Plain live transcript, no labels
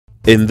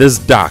In this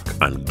dark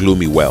and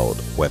gloomy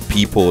world where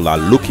people are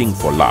looking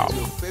for love,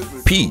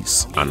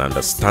 peace, and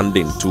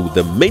understanding to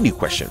the many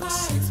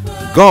questions,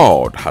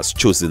 God has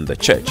chosen the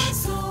church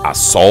as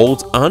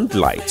salt and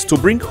light to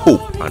bring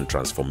hope and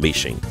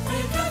transformation.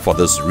 For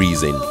this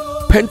reason,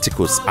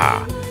 Pentecost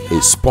Hour, a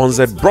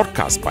sponsored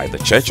broadcast by the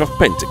Church of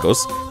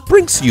Pentecost,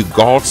 brings you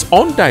God's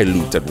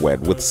undiluted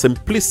word with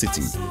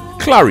simplicity,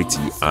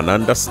 clarity, and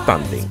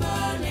understanding.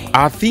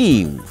 Our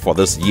theme for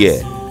this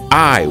year,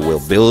 I Will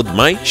Build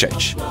My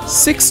Church,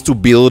 seeks to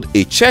build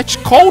a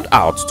church called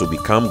out to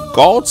become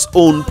God's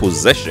own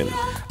possession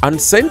and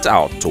sent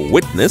out to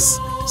witness,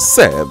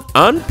 serve,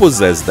 and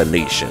possess the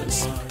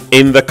nations.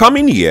 In the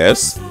coming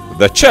years,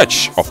 the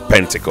Church of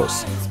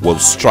Pentecost will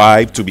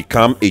strive to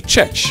become a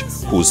church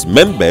whose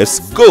members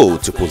go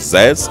to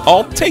possess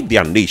or take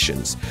their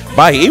nations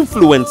by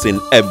influencing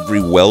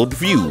every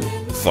worldview,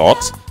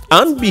 thought,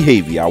 and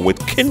behavior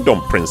with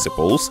kingdom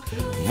principles,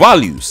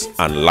 values,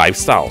 and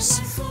lifestyles,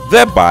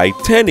 thereby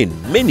turning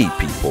many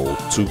people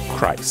to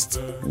Christ.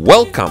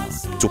 Welcome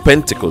to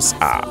Pentecost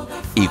Hour,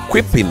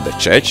 equipping the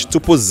church to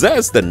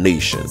possess the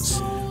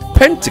nations.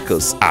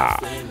 Pentecost Hour,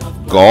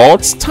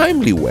 God's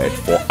timely word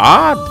for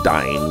our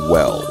dying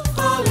world.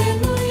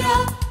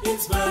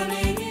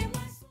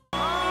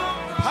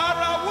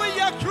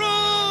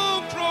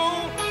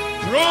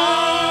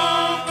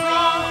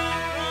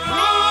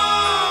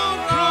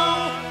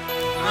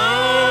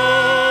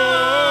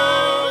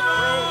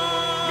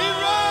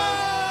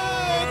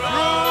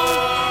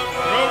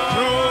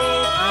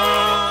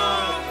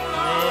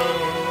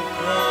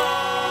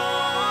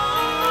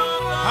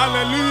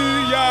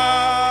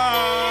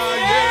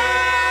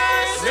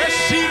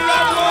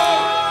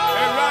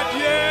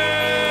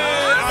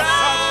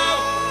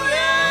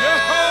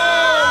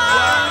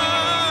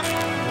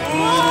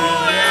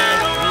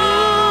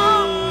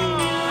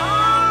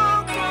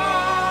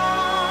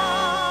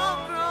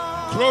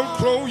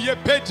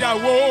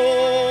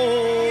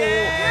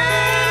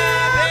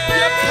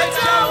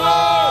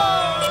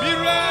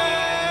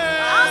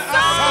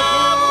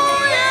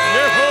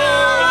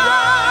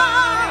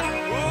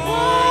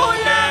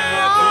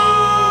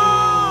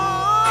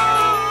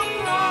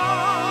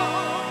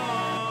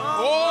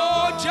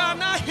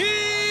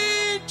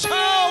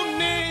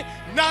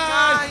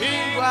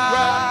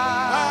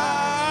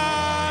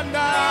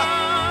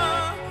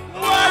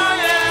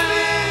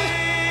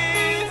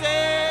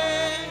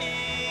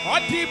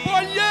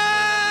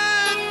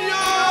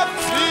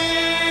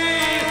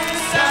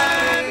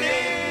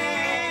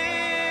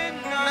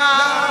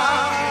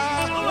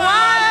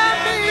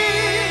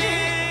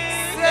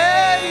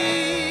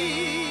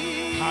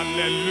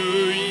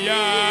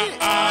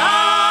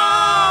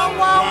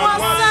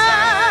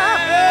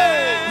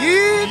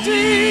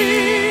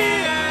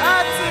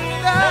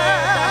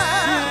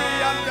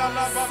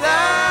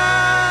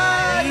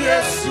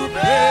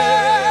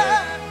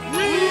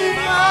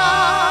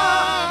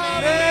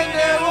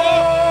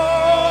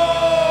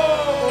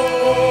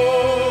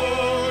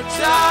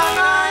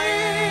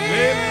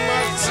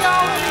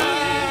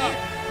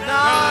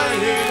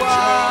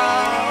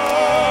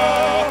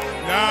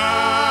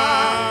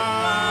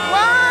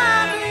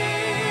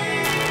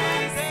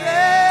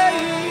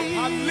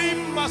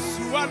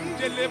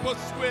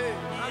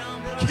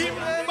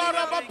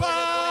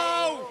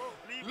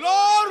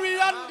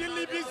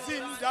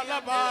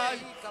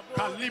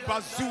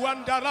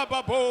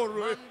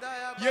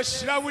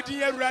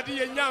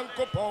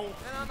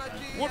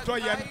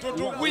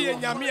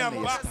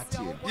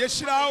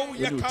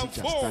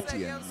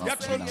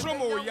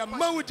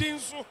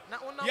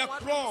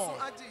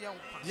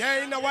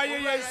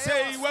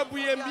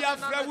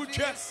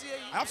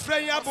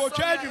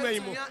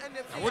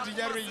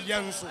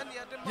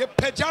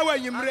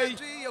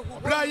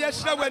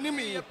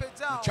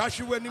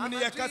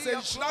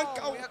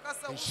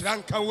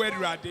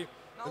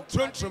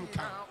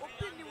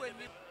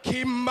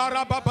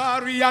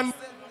 Kimbarababarian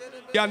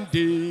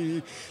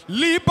Yandi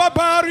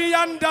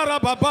Libabarian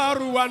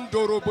Darababaru and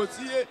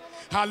Dorobosie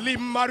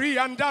Halim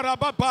Marian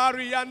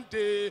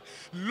Darababariante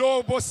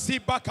Lobo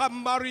Sibaka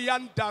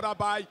Marian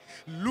Darabai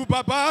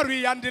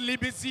Lubabari and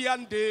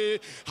Libisiande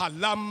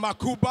Halam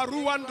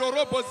Makubaru and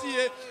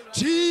Dorobosie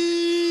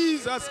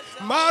Jesus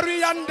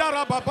Marian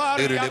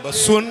Darababari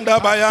Sunda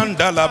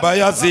Bayanda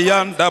Labaya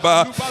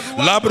Ziandaba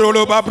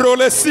Labrolo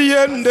Babrole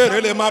Siende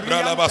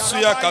Mabrala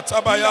Basuya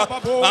Katabaya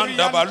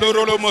Andaba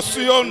Loro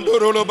Mosion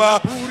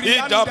Doroloba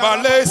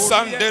Idabale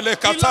Sandele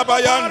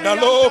Katabayanda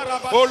Lo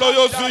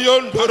Oloyo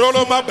Zuyon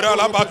Dorolo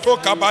Mabrala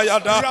Batoka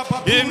Bayada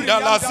Inda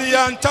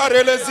Lazian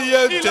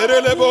Tarelezien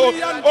Terelebo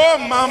O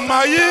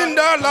Mama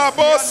Inda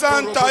Labo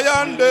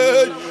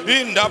Santayande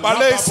Inda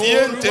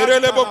Balesien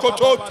Terelebo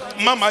Koto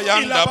Mama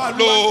Yanda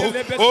Balo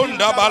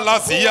Onda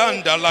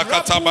Balazianda La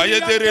Katabaye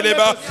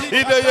Dereleba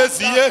Ide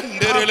Yezien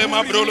Derele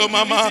Mabrolo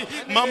Mama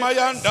Mama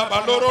Yanda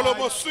Baloro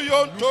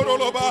Mosuyon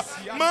Toroloba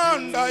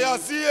Manda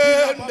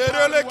Yazien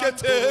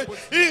Derelekete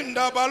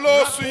Inda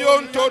Balo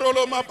Suyon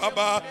Torolo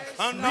Mababa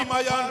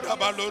Anamayanda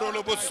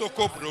Baloro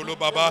Bosoko Brolo torolo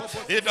baba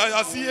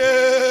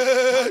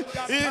idayasie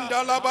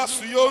indalaba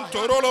suyon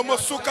torolo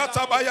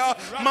mosukata baya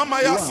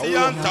mama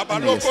yasianta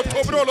baloko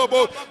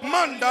tobrolobo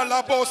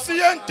mandala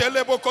bosiente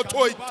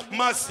lebokotoi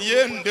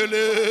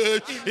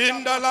masiendele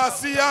indala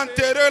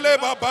sianterele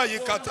baba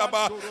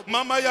ikataba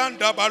mama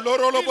yanda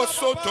balorolo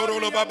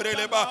bosotorolo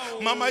babreleba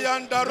mama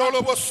yanda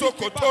rolo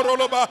bosoko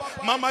toroloba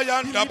mama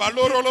yanda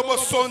balorolo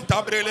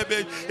bosonta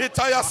brelebe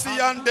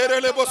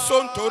itayasianderele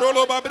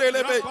bosontorolo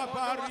babrelebe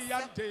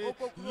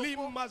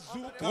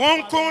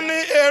wonkuni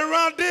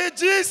erade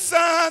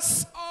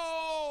Jesus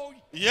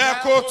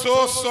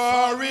Yakoto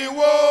sorry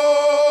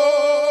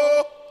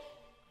wo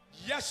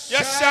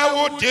Yesha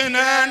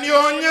wudina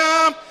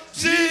nyonyam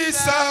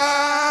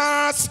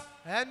Jesus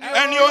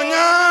and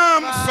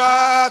nyonyam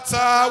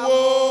fatawo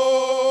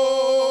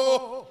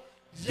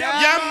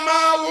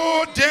Yama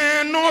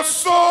wudino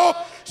so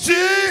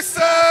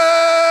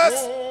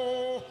Jesus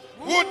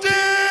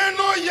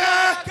wudino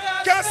ya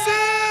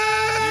kasi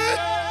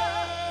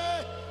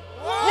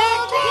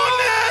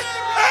wonkune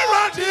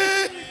eradi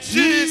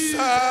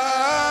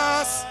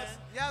Jesus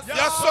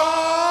Yaso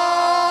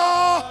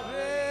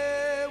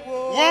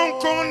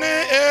wonkune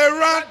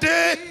erade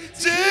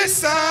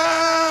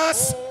Jesus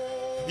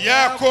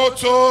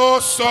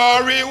Yakoto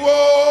sorry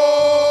wo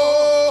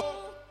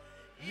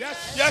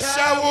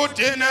Yesha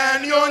wudina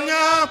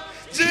nyonyam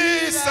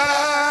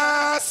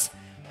Jesus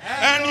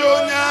and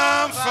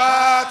nyonyam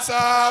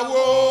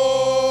fatawo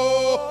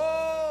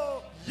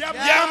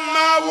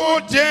Yama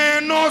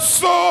wudino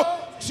so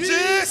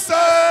Jesus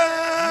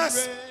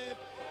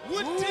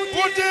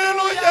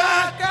wudino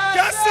ya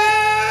kasi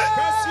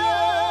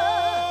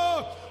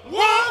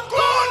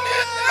wonkune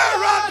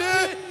erade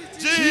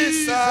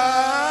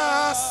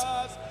Jesus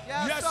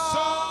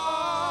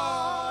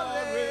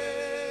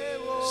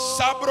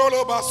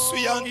Sabrolo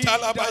basuyanta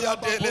la baya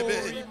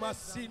delebe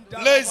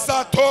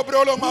Leza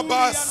tobrolo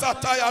mabasa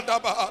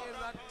tayadaba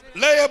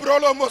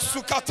Lebrolo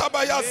mosukata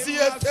baya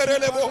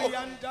zieterelebo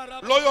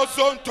Loyo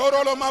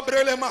zontorolo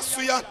mabrele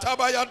masuyanta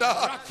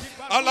bayada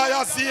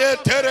Alaya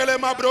zieterele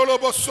mabrolo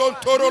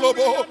bosontorolo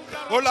bo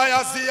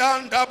Olaya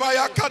zianda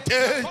baya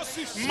kate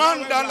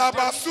Manda la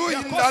basu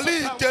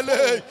indali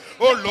tele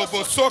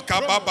Olobo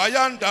soka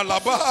babayanda la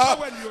ba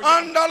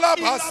Anda la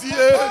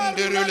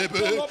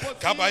basienderelebe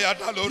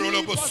Kabayada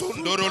lorolo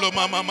bosondorolo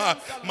mama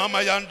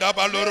Mama yanda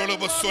balorolo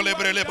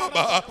bosolebrele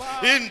baba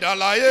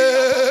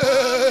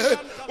Indalaye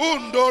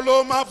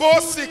Undolo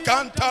mabosi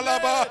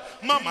kantalaba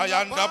mama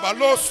yanda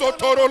baloso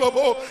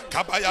torolobo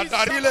kabaya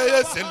darile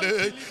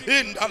yesele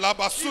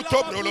indalaba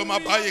sutobrolo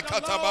mabayi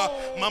kataba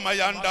mama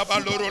yanda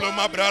balorolo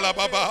mabrala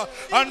baba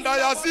anda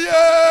yazie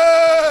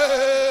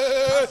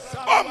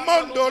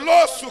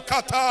amondolo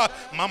sukata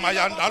mama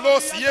yanda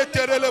losi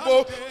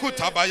yeterelebo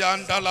kutaba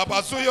yanda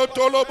labazuyo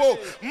tolobo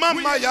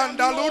mama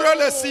yanda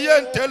lurele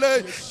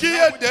sientele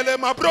kiendele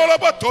mabrolo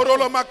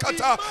torolo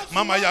makata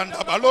mama yanda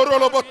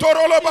balorolo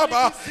torolo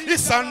baba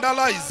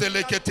isandala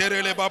izele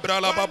keterele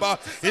babrala baba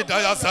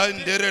idaya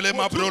sanderele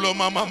mabrolo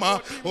mama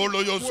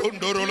oloyo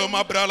sondorolo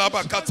mabrala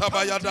bakata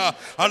bayada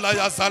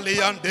alaya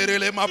zali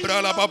anderele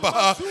mabrala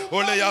baba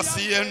ole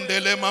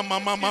yasiendele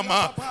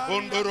mama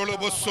ondorolo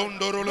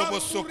bosondorolo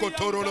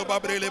bosokotorolo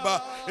babrele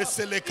ba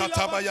esele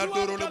kataba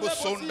yadorolo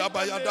bosonda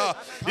bayada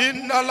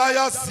indala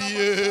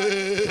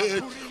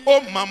yasie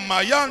o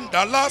mama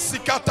yanda la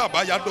sikata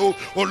bayado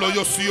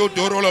oloyo suyo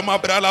dorolo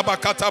mabrala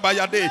bakata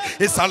bayade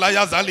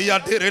esalaya zali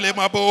anderele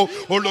mabo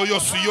oloyo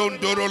suyo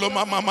ndorolo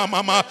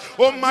mama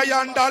o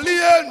mayanda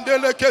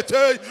liendele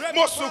kete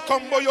mosu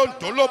kombo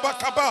yontolo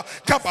bakaba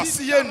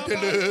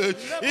kabasiendele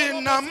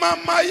ina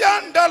mama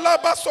yanda la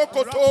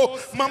basokoto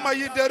mama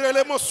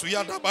yiderele mosu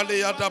yada bale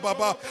yada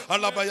baba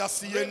alaba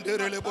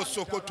yasienderele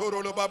bosokoto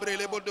rolo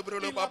babrele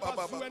bodebrolo baba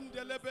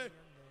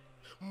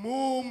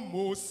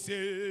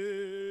mumose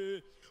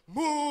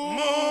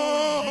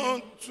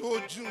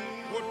Montoju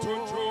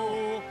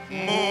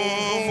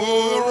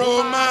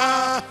Momoroma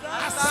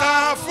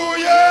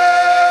Asafuye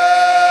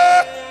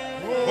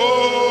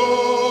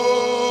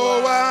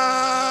Owa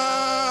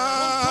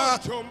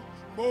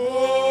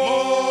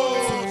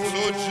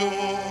Montoju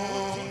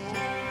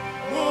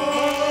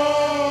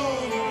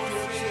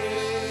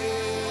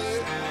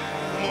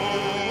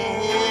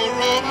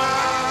Momoroma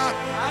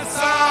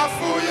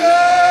Asafuye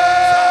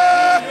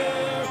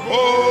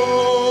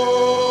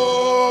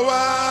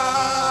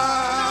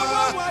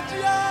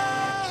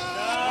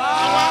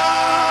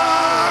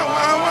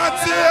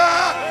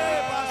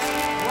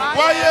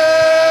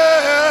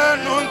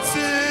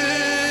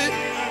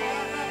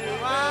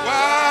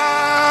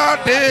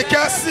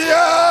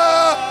Kasia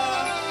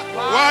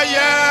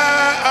waya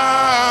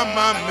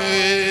amame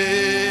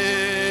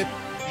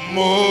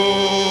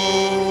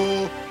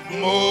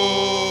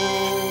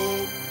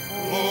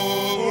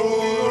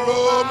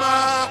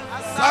Roma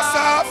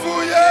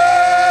asafuye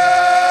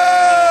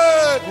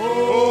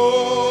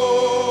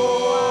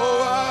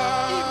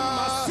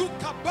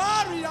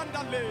imasukabari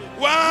andale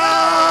wa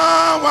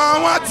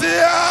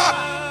watia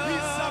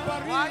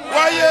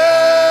waye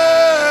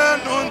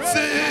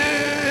nunti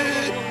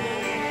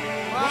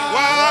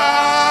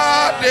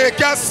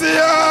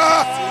kasia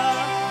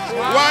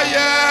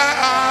waye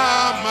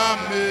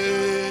amame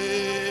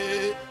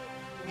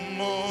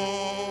mo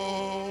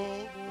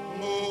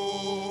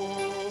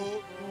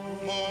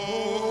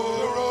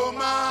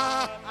roma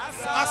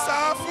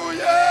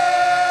asafuye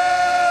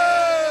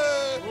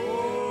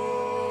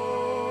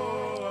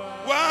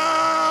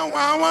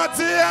wa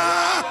watia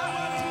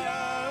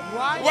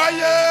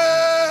waye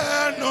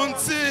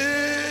nunti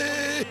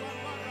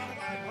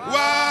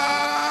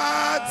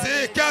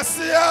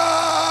kasia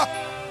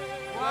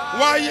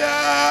waye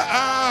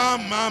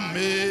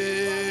amame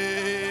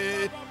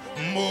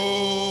mo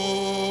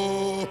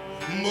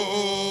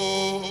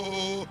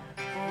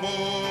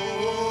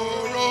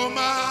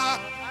roma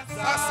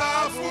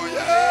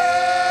asafuye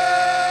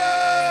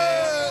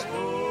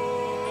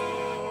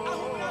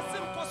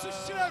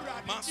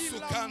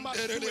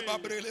masukanderele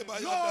babrele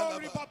bayadala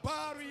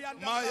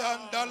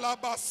mayandala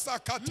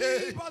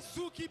basakate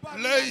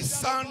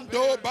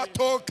leisando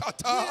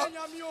batokata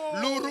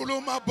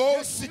luruluma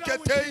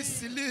bosikete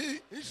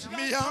sili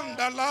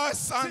miyandala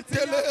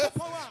santele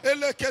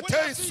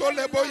elekete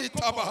solebo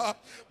itaba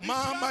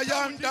mama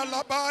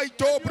yandala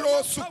baito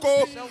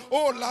brosuko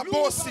o la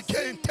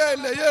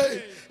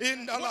bosikentele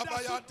indala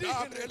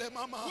bayadabrele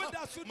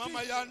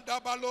mama yanda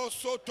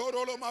baloso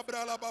torolo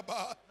mabrala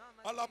baba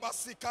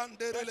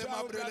Alabasikanderele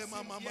mabrele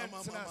mama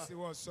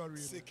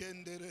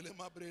sikenderele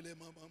mabrele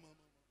mama.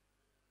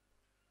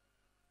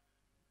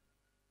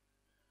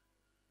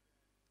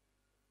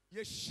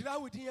 Ye shira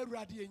wudin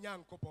Awurade ye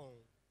Nyankopɔn.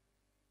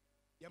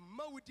 Ye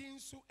ma wudin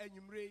so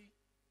anwumre.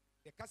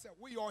 Ye kase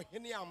wo ye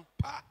ohene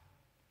ampa.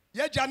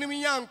 Ye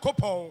gyanem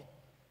Nyankopɔn.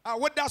 A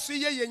woda so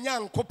ye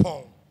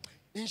Nyankopɔn.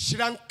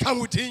 Inshira nka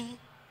wudin.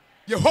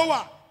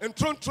 Yehowa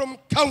entrontrom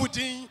ka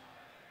wudin.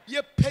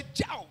 Ye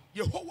pejao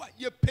Yehowa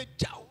ye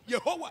pejao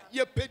Yehowa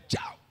ye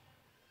pejao.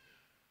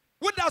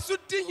 Woda so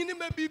di hini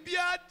me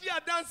bibia di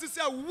adanse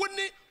se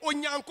woni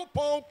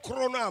Onyankopɔn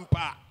kro no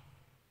ampa.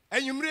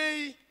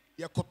 Anwumre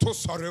ye koto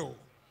sore o.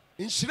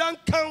 Inshira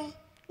nkan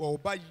wo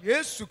ba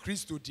Yesu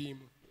Kristo dim.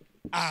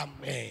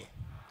 Amen.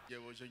 Ye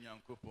wo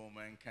Onyankopɔn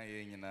man kan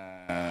ye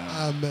nyina.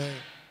 Amen.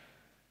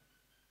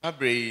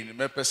 Abrey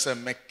me pese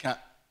meka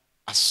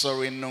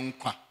asore no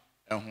nkwa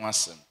ehho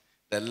asem.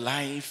 The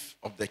life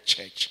of the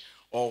church,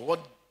 or what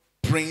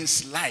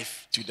brings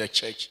life to the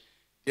church.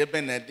 Ye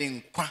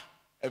benedin nkwa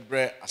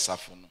ebre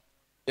asafo no.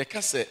 Ye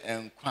ka se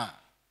nkwa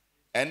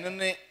eno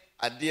ne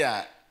ade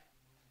a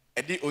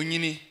ede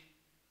onyini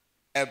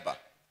eba.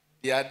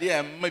 Ye ade a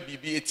emma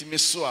bibi etimi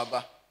so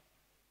aba.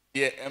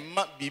 Ye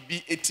emma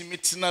bibi etimi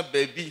tena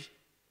baby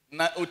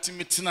na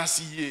otimi tena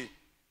siye.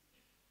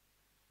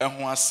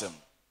 Ehho asem.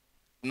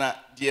 Na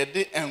de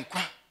de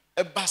nkwa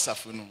eba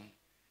asafo no.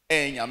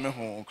 Nyame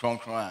ho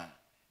kronkron a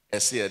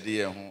ese ade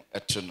ye ho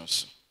eto no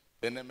so.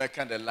 Then I make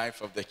the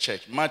life of the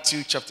church.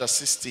 Matthew chapter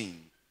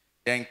 16,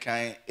 then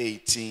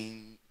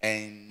 18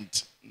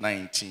 and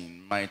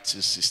 19.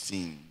 Matthew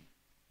 16,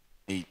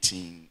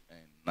 18 and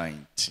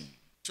 19.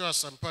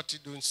 Sympathy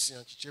don't see,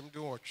 Jim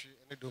don't watch,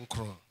 and don't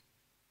cry.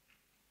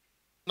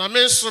 Na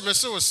me so me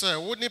say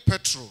wo ni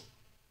Petro.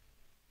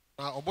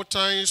 Na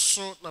obotan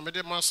so na me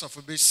de master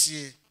for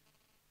besie.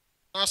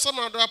 Na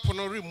sama do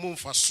apono remove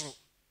faso.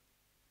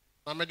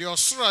 Na me de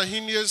osoro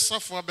ahinie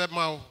safo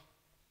abema wo.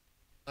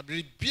 Na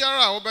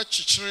biara a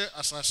wobechichire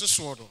asase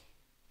so no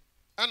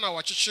ana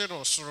wachichire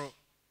no osoro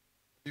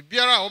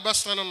biara a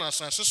wobesane no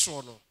asase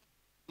so no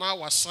na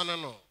wasane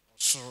no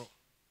osoro.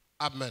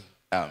 Amen.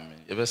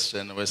 Amen.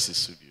 Yebesre no wasi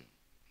subio.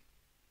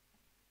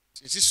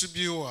 Iti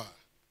subio a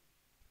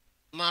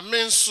na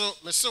me nso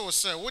me se wo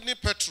se wo ni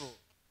Petro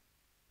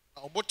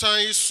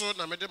obotan yi so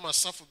na me de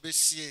masafo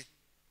besie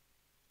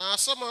na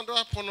asama do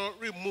apono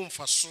remove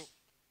faso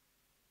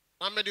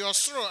na me de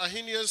osoro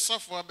ahenie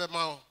safo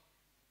abema wo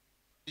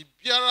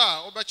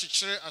biara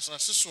obechichire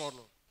asase so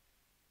no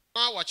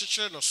na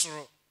wachichire no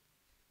soro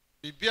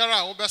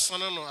biara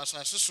obesane no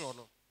asase so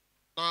no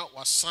na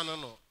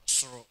wasane no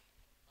soro.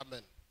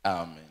 Amen.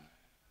 Amen.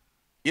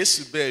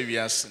 Yesu be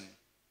wiasen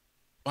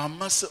wa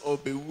mase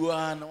obewu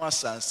a na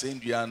wasanse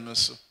ndua no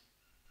so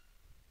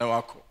na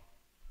wako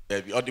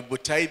baby odi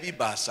botai bi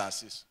ba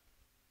asase so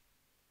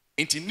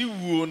enti ni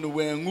wuo no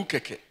wangu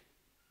keke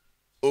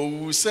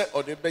owu se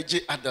odi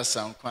beje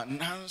adasankwa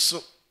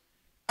nanso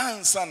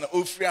ansa na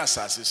ofri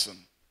asase so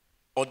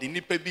or the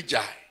nipa bi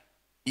jai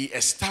he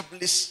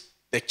established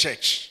the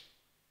church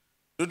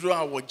dodo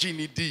a wo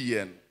gini di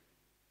yen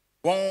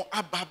won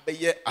aba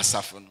beye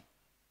asafo no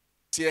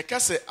ti e ka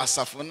se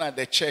asafo na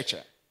the church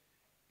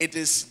it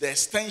is the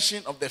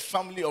extension of the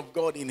family of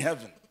God in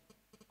heaven.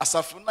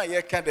 Asafo na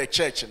ye ka the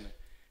church no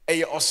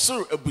eye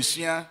osoro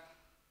abusua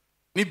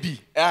ni bi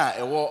a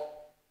ewo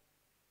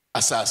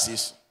asase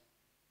so.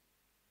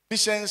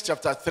 Ephesians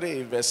chapter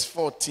 3 verse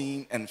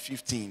 14 and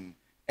 15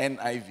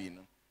 NIV.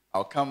 No?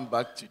 I'll come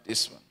back to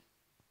this one.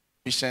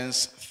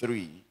 Ephesians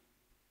 3,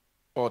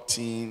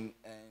 14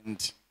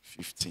 and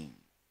 15.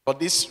 For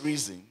this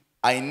reason,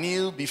 I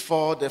kneel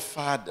before the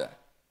Father,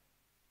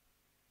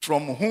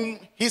 from whom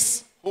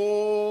his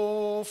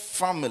whole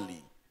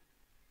family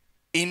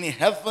in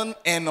heaven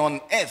and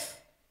on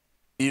earth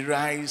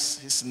derives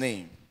his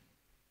name,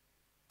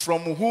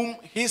 from whom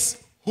his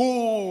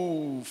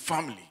whole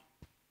family.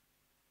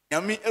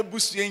 Yami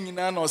ebusuye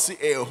nyina na osi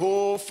a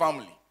whole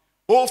family.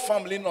 Whole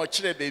family no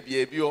chire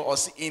baby or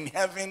osi in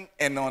heaven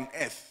and on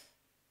earth.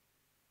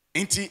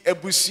 Inti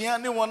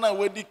ebusuya ne wona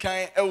wedi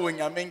kan ewo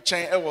nyame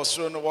nchen ewo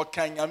soro no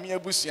wokan nyame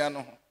ebusuya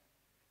no ho.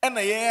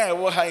 Ena ye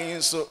ewo ha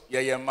yin so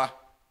yeyema.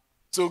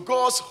 So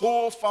God's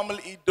whole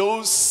family,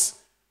 those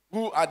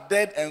who are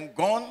dead and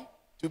gone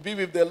to be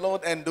with the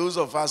Lord, and those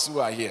of us who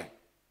are here.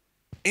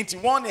 Into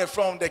one year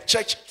from the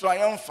church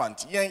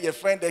triumphant, your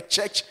friend the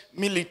church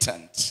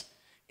militant.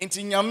 Into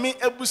nyame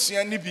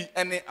ebusuya ni bi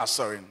ene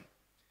asorin.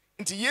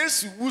 Into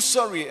Yesu wu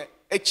sorry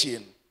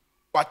echien.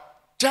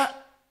 Waja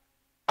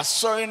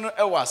asorin no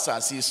ewa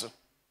asase so.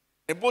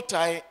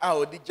 Ebotai a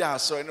odija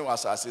asorin no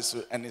asase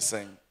so ene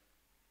sen.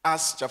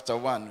 Acts chapter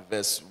 1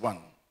 verse 1.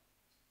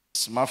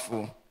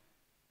 Smafo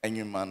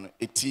enyumano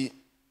eti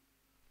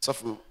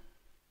sofo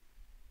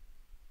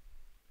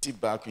ti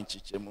back in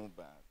chichemu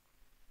back.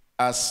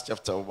 Acts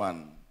chapter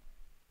 1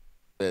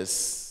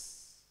 verse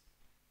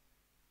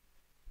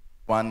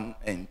 1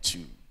 and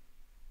 2.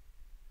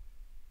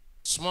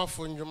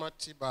 Smafo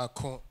njumati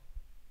bako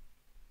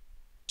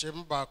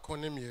chemba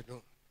ne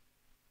miedo.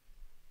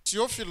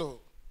 Teofilo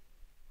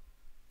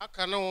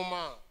akana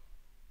woma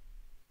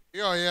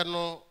yoye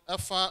no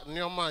efa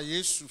nioma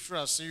Yesu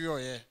frase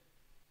yoye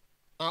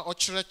na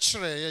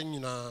ochire ye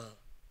nyina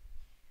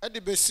ade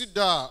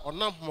besida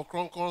onam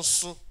mokronkron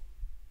so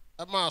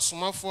ema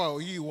asomafo a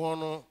oyi won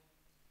no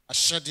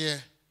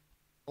ahyede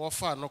wo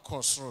fa no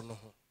konsoro no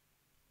ho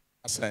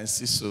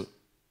asansi so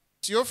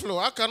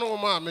Teofilo aka no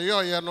ma me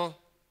yoye no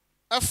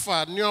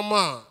efa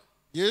nioma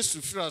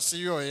Yesu frase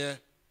yoye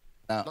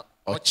na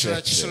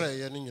ochire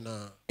ye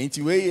nyina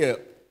enti we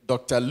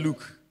Dr.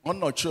 Luke on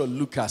no chiro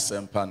Lucas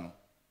empano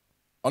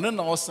ono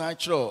na osan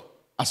chiro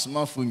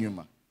asomafo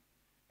nyuma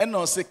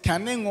eno se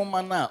kane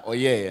ngoma na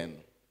oyeye no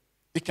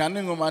the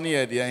kane ngoma na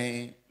ye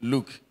de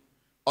Luke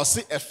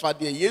osi efa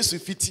de Yesu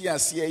fiti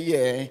ase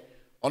ye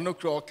ono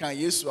kro kan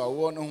Yesu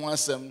awo no ho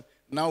asem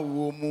na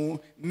wo mu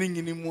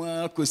ninyini mu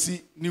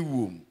akosi ni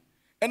wo mu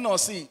eno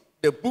osi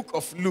the book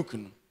of Luke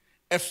no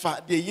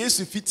efa de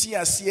Yesu fiti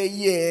ase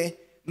ye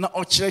na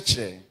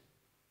ochirechire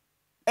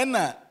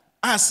ena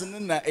as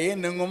na eye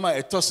ne ngoma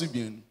etoso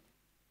biun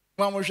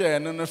mo hwe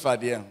no fa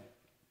de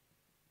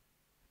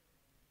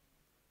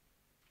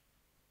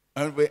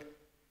anwe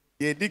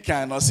ye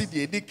dikan no si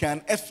de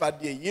dikan efa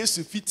de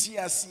Yesu fiti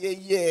ase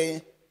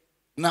ye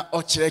na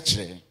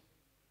ochirechire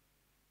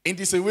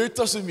indi se we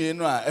to so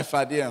mienu a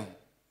efa de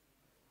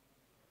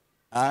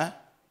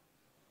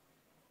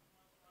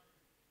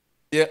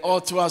ye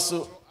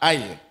otoaso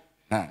aye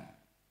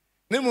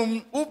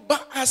nemum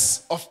uba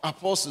as of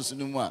apostles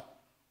no mu a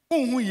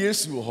unhu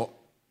Yesu ho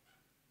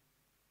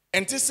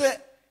enti se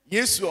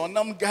Yesu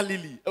onam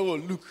Galilee ewo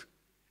Luke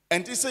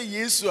enti se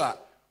Yesu a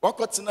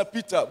wakotena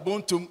Peter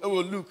bontum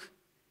ewo Luke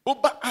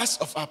uba as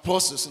of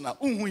apostles na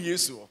unhu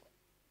Yesu ho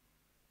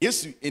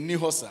Yesu eni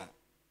ho sa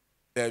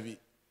dabi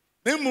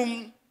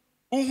nemum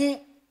unhu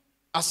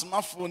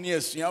asmafo ne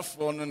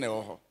asuafo no ne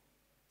ho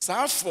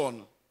sa afo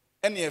no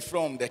ene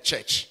from the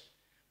church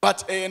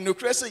but no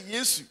krese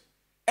Yesu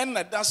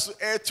enna da so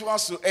to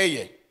aso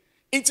eye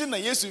inti na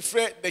Yesu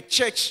frɛ the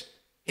church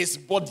his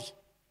body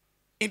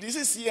in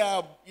this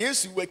year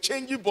Yesu were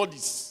changing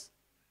bodies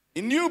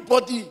a new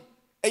body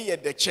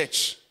the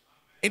church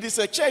it is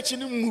a church in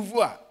move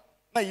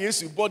na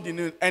Yesu body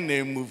no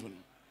ena move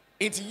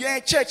inti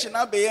ye church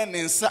na be ye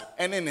nsa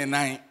ene ne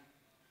nan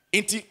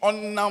inti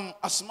onnam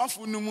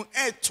asomafo no mu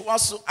to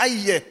aso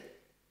aye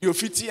yo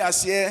fiti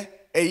ase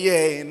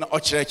eye na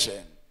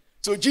ochreche.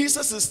 So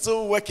Jesus is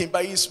still working,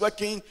 but he's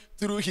working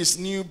through his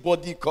new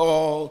body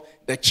called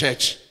the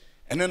church.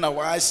 And then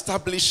I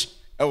establish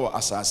our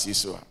asasi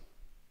so.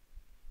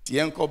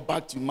 Go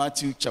back to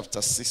Matthew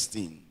chapter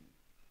 16.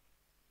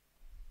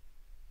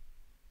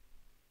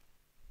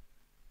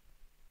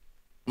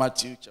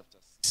 Matthew chapter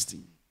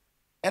 16.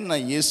 And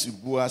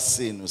Yesu bua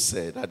say no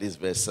said, that is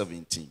verse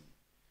 17.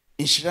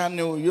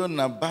 Inshirane yo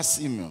na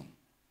basimyo.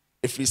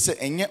 If we say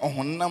enye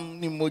ohonam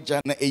ni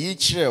moja na eyi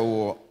chire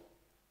wo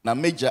na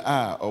meja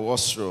a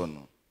owosro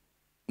no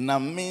na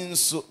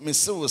menso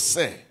mese wo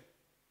se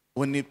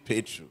woni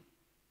Petro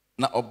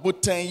na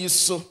obotan yi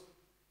so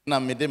na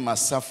mede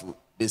masafo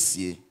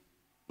besie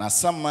na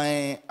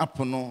saman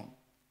apono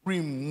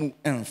rimu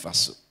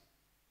emfaso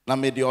na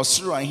mede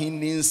osoro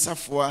ahinni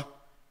nsafoa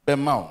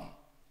bema wo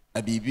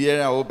na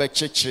bibiara wo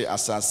bekyekyere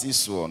asase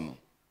so no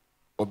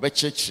wo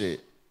bekyekyere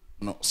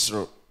no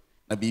soro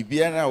na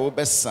bibiara wo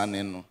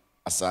besane no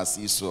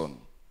asase so no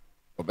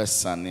wo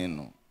besane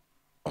no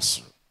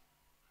osoro.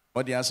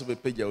 What the answer be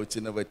peja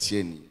uti never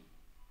tieni.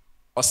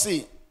 O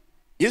see,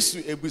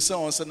 Yesu ebusa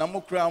on se na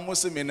mo kra mo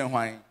se me ne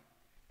hwan.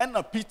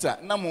 Na Peter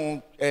na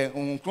mo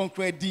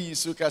konkron di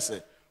so ka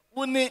se,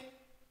 wo ne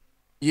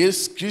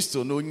Yes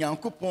Kristo no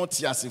Nyankopon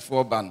ti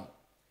asefo ba no.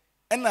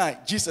 Na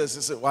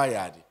Jesus say why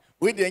ade.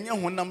 We de nya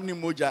honam ni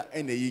moja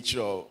na yi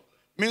kiro.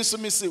 Me nso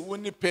me se wo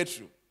ne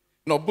Petro.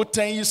 Na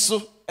obotan yi so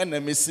na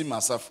mesi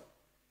masafo.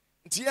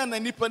 Ntia na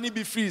nipa ni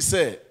bi free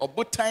say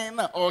obotan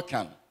na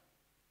orkan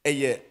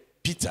eye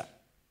Peter.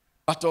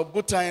 But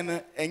obotan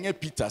no enye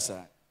Peter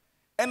sa.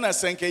 Ena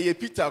senke ye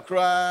Peter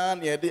kra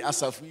na ye de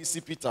asafu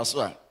isi Peter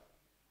so a.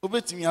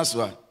 Obetimi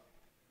aso a.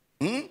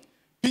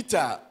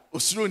 Peter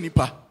osuro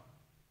nipa.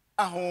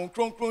 Ahon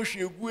kronkron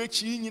hwegu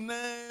echi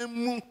nyina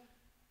mu.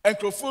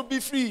 Enkrofo bi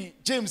free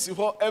James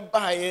ho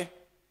ebaye.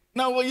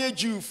 Na wo ye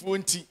Jewfo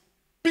nti.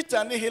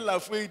 Peter ne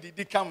helafo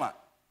didi kama.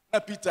 Na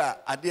Peter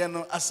ade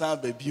no asa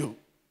babio.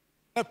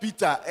 Na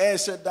Peter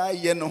sheda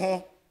ye no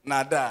ho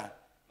na da.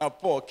 Na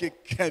Paul ke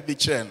bi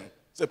chen.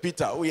 So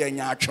Peter wo ye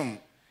nya atwom.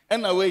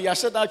 Ena we ya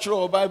sheda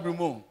chro Bible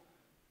mu.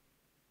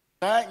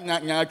 Ta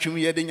nya atwom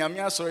ye de nyame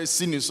asore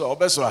sini so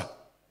obeso a.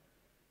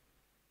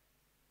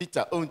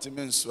 Peter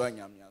ontime nso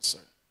nyame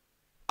asore.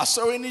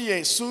 Asore ni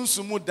ye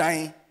sunsumu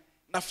dan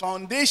na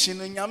foundation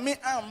no nyame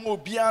am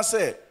obi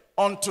ase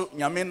onto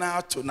nyame na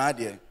ato na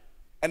de.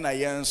 Ena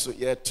ye nso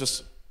ye to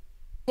so.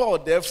 Paul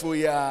therefore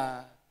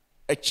ya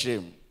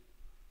echem.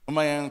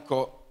 Oma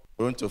yanko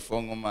Toronto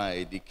fongoma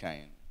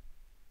edikan.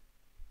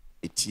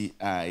 Eti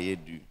a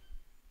yedu.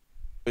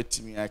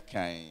 Betimi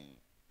akan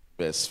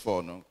verse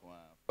 4 no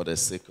for the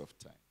sake of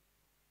time.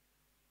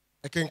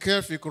 I can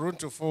care for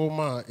Toronto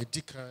fongoma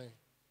edikan.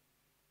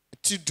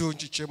 Eti do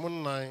nchichemu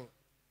 9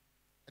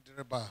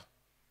 edereba.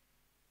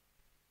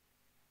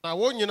 Na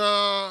wo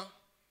nyina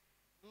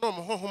nom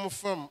honhom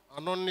fam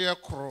anonne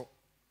ekro.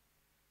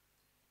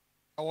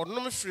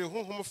 Awonom firi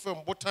honhom fam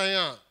botan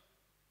a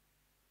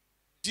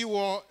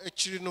diwo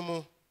echiri no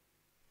mu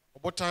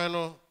botan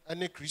no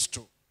ane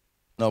Kristo.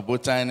 Na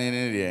botan ne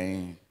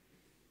re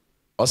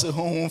ose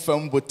honhom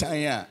fam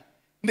botan a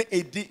na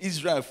edi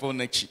Israel for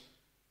nachi.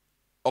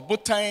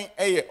 Obotan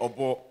eye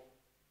obo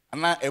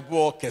ana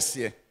ebo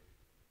kese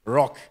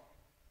rock.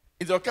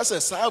 It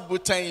okase sa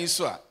botan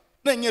so a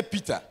na nya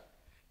Peter.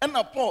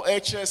 Na Paul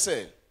kire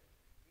say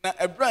na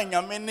ebra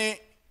nyame ne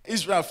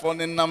Israel for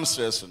ne nam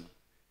stress no.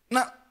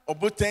 Na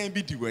obotan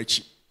bi di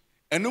wachi.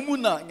 Eno mu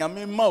na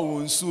nyame ma wo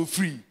nso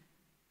free.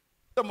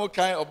 Tamo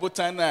kai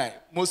obotan na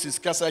Moses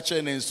kasa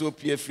che na nso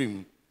pie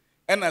free.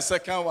 And a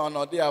second one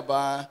or the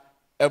aba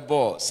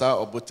ebo sa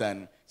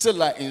obotan. Say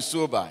la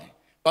nso by.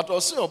 But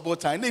also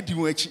obotan na di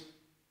wachi.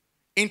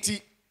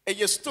 Inti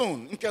a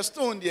stone, inka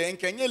stone there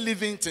inka nye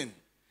living thing.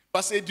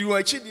 But say di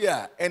wachi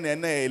there and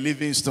a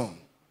living stone.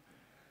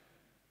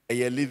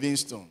 A living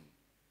stone.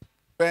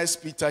 1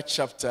 Peter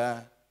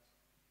chapter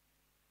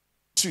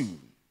 2.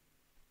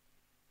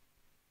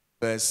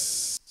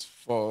 Verse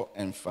 4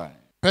 and 5.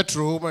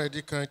 Petro ma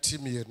edikan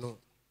timie no.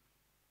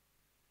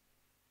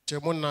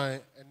 Chemu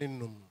 9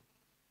 eninum.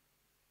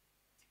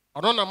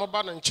 Ono na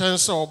moba na nchen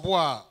se obo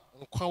a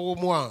nkwa wo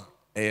mu a.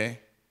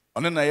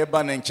 Ono na ye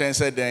ba na nchen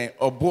se den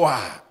obo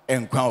a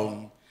nkwa wo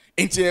mu.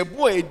 Nti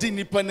ebo a edi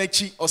nipa na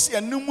chi ose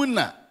anumu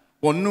na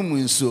wonum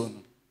nso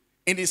no.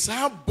 It is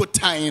how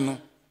botan no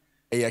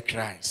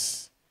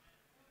Christ.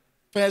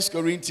 1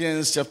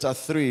 Corinthians chapter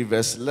 3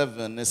 verse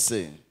 11 it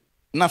say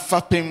na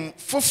fapem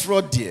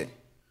foforo de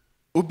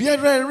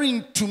obiara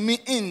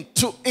rintumi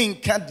into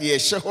inka de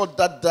hye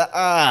dada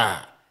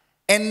a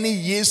ene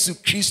Yesu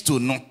Kristo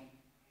no.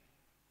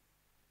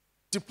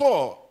 To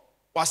Paul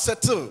was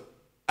settle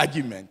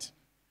argument.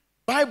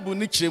 Bible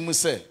ni kire mu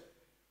say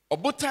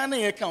obotan na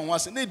ye kan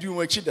wase na di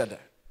wachi dada.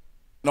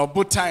 Na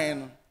obotan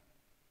no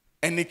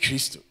ene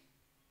Kristo.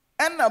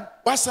 Ena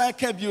wasa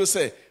ka bi o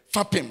say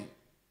fapem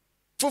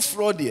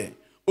foforo de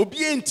obi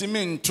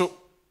ntimi into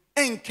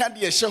enka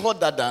de hye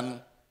dada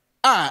no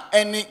a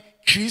ene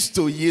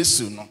Kristo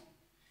Yesu no.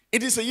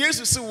 It is a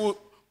Yesu se wo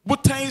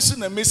botan su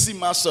na mesi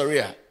ma sorry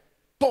a.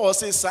 Paul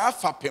says sa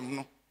fapem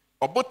no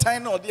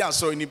obotan na ode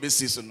asori ni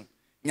besi so no.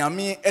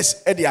 Nyame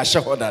e de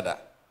ahye dada.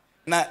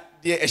 Na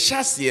de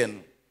ehyase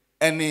no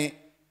ene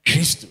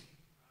Kristo.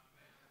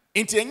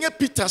 Inti enye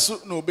Peter so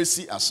na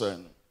obesi asori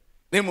no.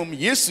 Na mom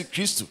Yesu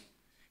Kristo.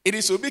 It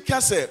is obi ka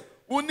say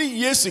woni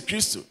Yesu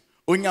Kristo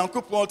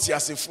onyankopon ti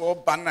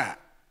asefo bana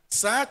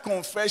sa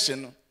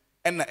confession no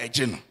ena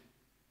eje no.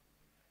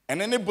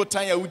 Ene ne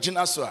botan ya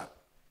ugina so a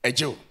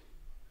eje o.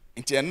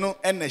 Nti eno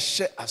ena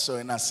hye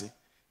asori na se.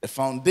 The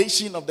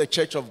foundation of the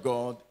church of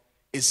God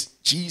is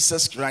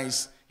Jesus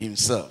Christ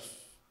himself.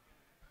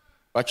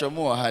 But you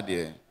more had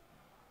here.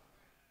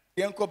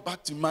 Then go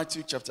back to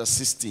Matthew chapter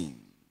 16.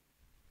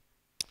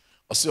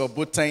 Also,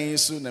 botan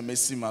so na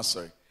mesi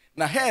masori.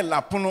 Na hell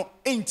lapono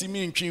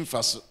intimi ntwi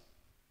mfaso.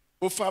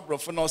 Ofa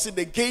brofo na say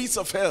the gates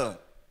of hell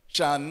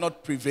shall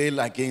not prevail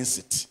against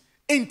it.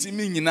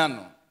 Intimi nyina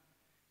no.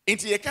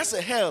 Inti ye ka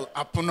say hell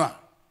apono a.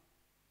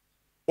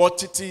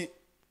 Otiti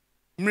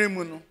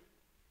mremu no.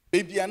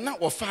 Baby ana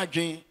wofa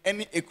adwen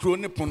ene ekro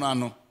ne pono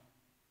ano.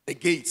 The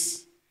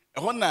gates.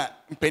 Ehona na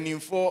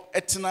mpanimfo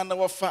etena na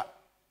wofa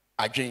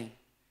adwen.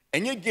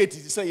 Enye gate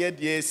ti say ye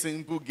de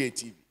simple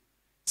gate.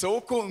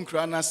 So woko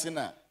nkra na se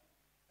na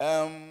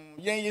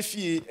yen ye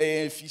fie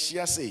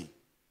fishia say.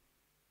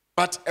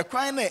 But a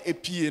kwan na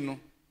epie no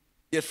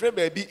ye frɛ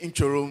baabi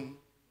intworom.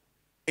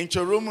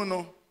 Intworom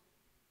no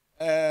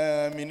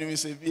minimi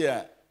se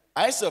bia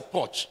I say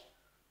porch.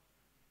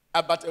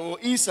 But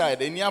inside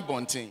eni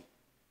abonten.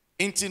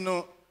 Inti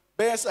no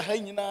bɛyɛ sɛ ha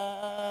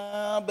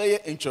nyinaa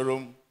bɛyɛ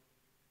ntwɔrɔm.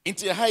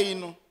 Inti ha yi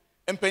no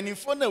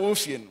mpanimfoɔ na ɛwɔ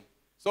fie no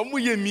so ɔmo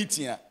yɛ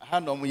meeting a ha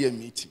na ɔmo yɛ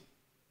meeting.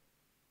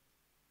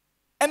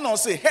 ɛna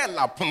ɔsɛ hell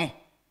apono.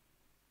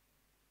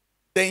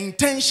 The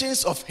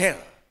intentions of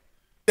hell,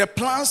 the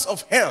plans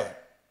of hell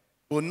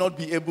will not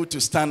be able to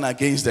stand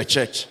against the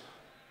church.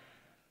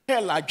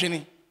 Hell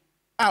adwene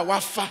a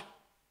wafa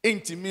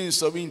enti means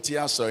so inti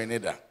asɔre ne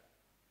da.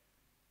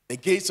 The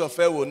gates of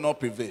hell will not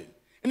prevail.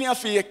 Any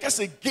afei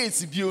yɛkasa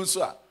gates bi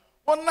nso a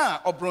wɔn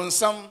a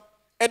ɔbronsam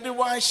ɛde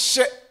wɔn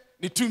ahyɛ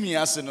ne tumi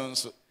ase no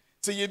nso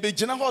sɛ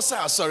yɛbɛgyina hɔ sɛ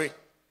asɔre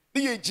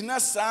ne yɛgyina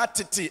saa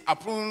tete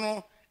apono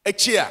no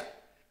akyi a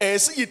ɛyɛ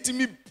sɛ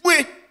yɛtumi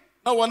bue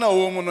na wɔn a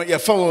wɔwɔ mu no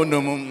yɛfa wɔn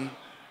nom.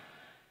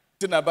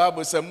 Nti na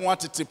Bible sɛ mo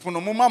atete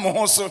pono mo ma mo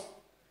ho so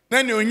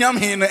na ne onyam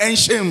hen no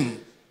ɛnhyɛ mu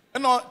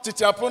ɛna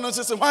tete apono no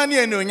nso sɛ hwan ne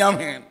onyam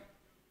hen.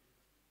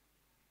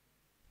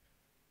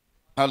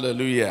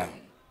 Hallelujah.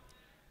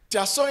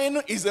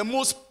 Asɔre is the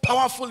most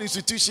powerful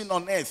institution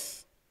on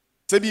earth.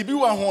 Sɛ biribi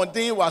wɔ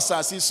ahoɔden wɔ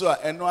asase so a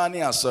ɛno ara ne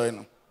asɔre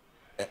no.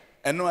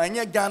 Ɛno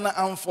ɛnyɛ Ghana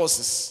Armed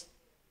Forces.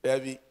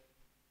 Dabi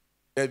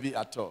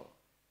at all.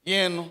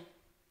 Yɛn no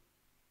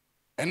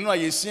ɛno a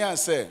yɛsua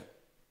sɛ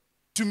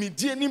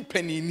tumidie ne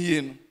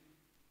mpanyinie no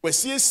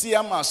wɔasiesie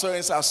ama asɔre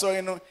sɛ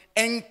asɔre no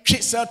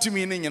ɛntwe saa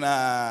tumi no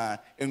nyinaa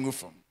ɛngu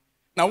fam.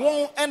 Na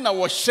wɔn ɛna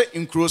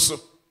wɔhyɛ nkuro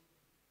so.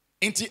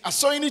 Nti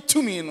asɔre ne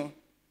tumi no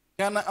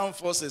Ghana Armed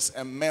Forces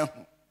and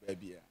Mehu,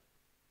 baby.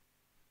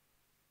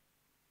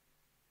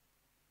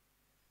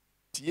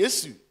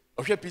 Yesu,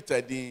 Osha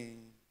Peter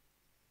Dean,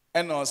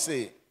 and I'll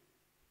say,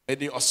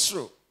 Mede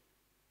Osro,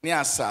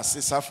 near Sassy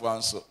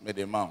Safwanso,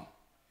 Mede Mount.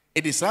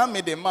 It is how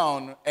Mede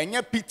Mount, and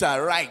yet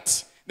Peter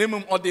right,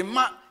 name or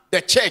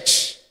the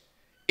church,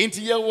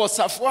 into your was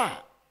Safwa,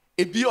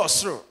 a be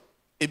Osro,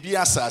 a be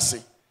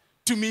Assassi.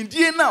 To me,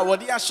 dear now, what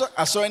the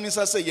Assoy in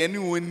Sassa,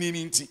 Yenu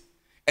needing.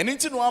 And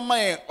into one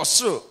man or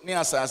so near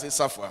Assassin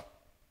suffer.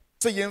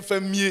 Say, yen for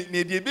me,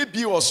 near the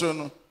baby or so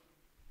no.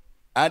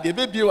 And the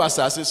baby was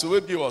assassin, so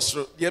will be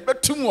also. The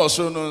about 2 more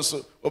so no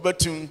so, over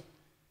 2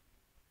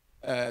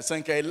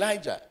 Sanka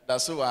Elijah,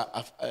 that's so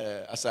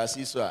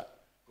assassin so.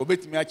 Obey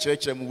me a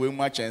church and we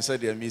much and said,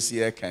 dear Miss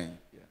Yekan.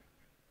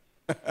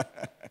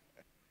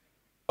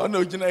 Oh no,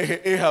 you know,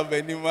 have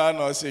any man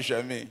or say,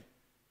 Shame.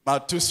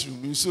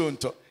 Matusu, so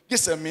to.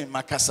 Yes, I mean,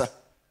 Macassa.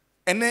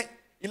 And then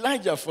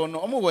Elijah for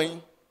no more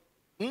way.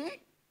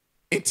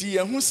 Enti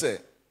yehu sɛ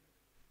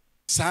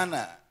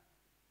sana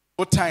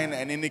botan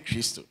and any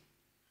Christo.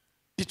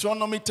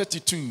 Deuteronomy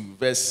 32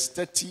 verse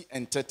 30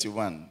 and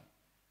 31.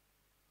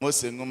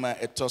 Mose ngoma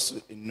etoso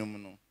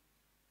enum no.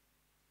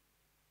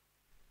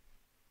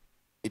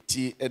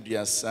 Eti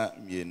aduasa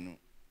mienu.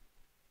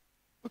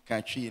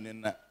 Okatwi ne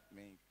na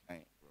men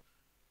kan.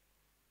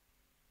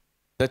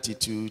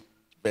 32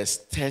 verse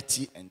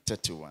 30 and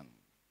 31.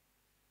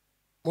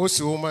 Mose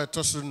ngoma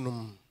etoso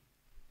enum.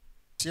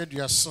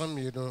 Aduasa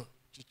mmienu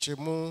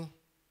chichemu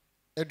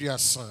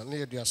aduasa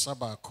na aduasa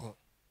baako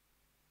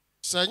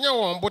sɛ nyɛ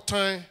wɔn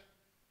botan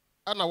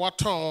ana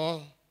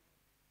watɔn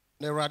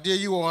na Awurade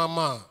yi wɔn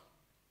ama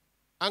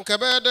anka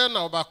bɛyɛ dɛ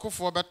na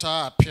ɔbaakofoɔ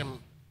bɛtaa apem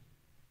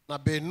na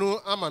beenu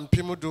ama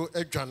mpem do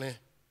adwane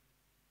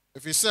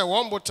ɛfiri sɛ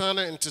wɔn botan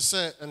no nte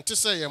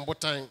sɛ yɛn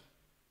botan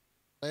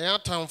na yɛn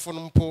atamfo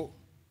no mpo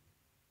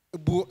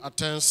ebu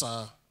atɛn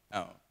saa.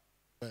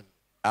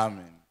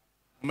 Amen.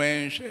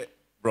 Menhwɛ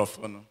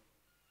brɔfo no.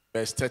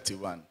 Verse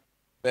 31.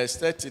 Verse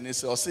 30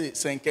 is also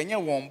saying, can you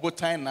one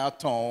botan na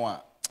ton?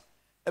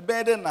 A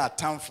better na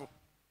tamfo.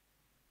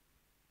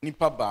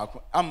 Nipa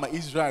baako. Ama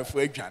Israel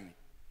for a journey.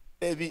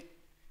 David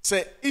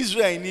say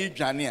Israel need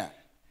journey.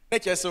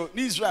 Let's so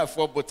Israel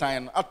for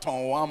botan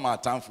aton one ma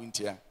tamfo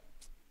intia.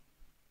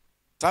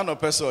 Tan of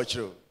person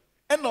true.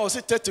 And also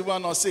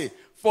 31 or say,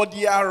 for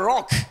their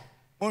rock,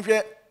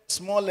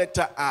 small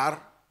letter R,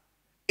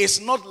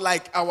 is not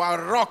like our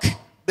rock,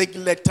 big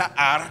letter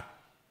R.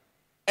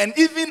 And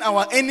even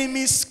our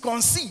enemies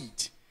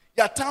concede.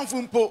 Ya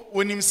tamfumpo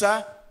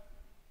wenimsa.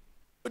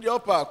 Odi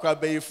opa kwa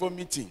before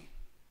meeting.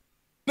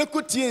 Na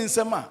kutie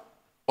nsema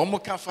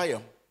omuka fire.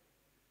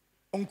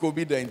 Onko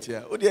bi da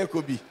ntia. Odi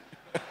ekobi.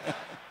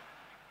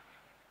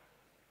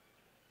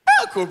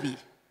 Ekobi.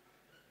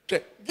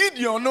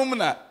 Gideon no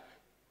na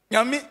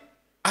nyame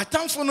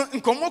atamfo no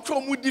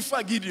nkomokro mu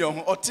difa Gideon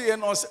ho ote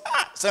no se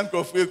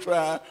sankrofo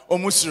ekra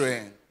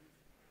omusre.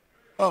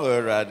 Oh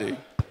already.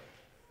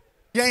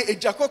 Yan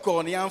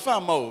ejakoko ne yanfa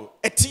ama o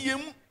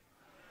etiyem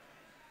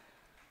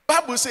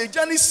Bible say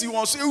ejani si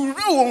won so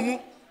ewura won mu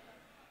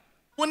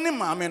woni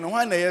maame no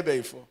hwan na ye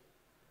beifo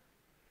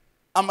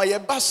ama ye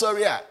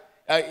basori a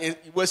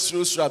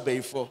wasuro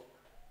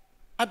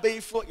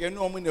abeifo ye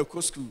no omu na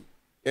ko school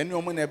ye no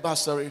omu na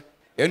basori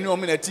ye no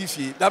omu na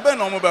TV da be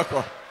no omu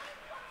beko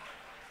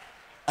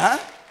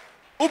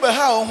ube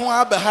ha ho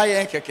abeha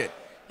ye keke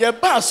ye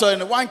basori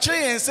no wan kire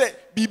yen se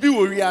bibi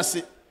wo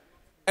wiase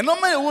eno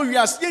ma ye wo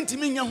wiase ye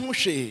ntimi nya ho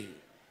hwe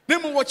na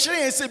mu wo kire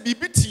yen se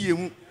bibi tie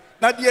mu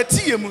na de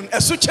tie mu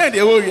eso chen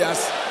de wo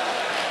wiase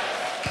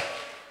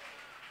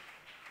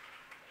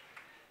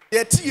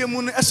Ye tie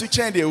mu no asu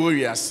chen de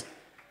warriors.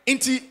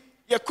 Inti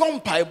ye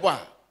compae bo a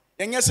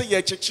yenye se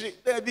ye chichiri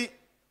da bi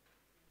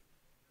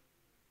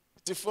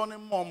ti fone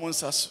mo mo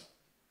nsaso.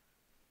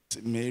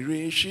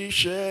 Mary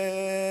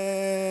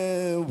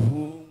shishe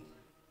wo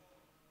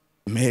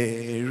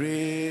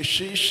Mary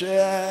shishe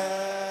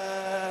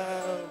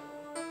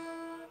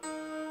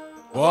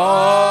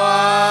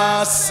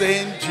wa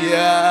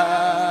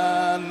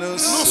sendia no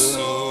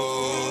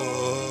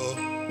so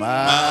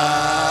ma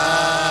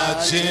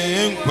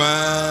Chinkwa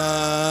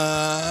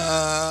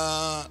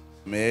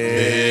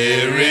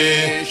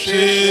Mary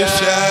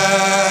shishe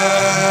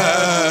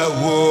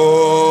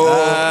wo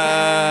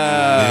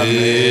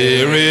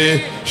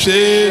Mary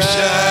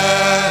shishe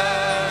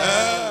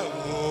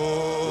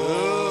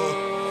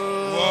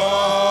wo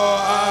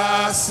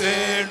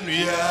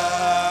asenria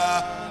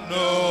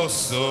no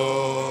so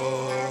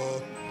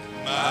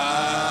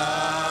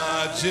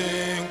ma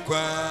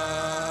Chinkwa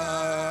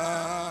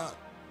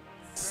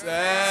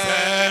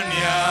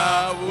Senya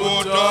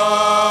Udo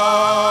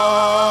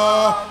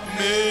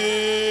me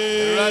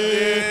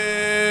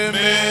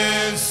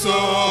menso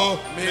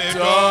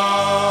mito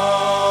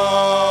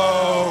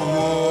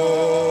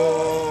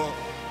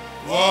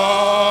wo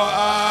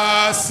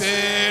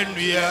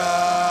asenria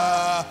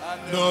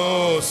no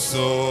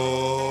so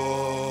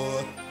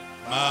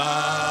ma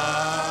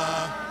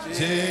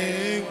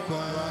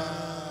Chinkwa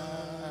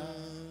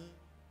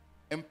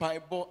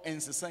Empaibo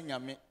ensesa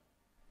nyame.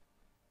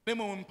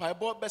 Nemo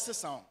empaibo bese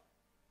sound.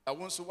 I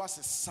want to watch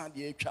the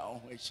Sunday etwa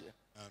ho ahia.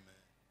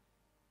 Amen.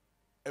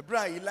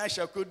 Ebra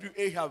Elisha kodu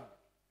Ahab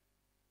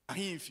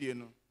ahimfie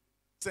no.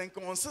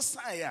 Senko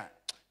onsesa ya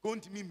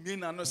kontimi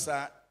miena no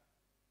sa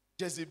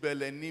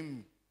Jezebel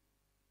anim.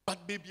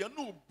 But baby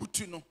no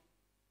butu no.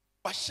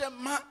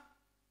 Bashema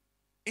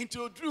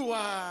into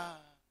odruwa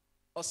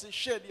o se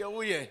shed ye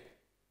wo ye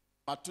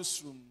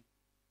matosrum.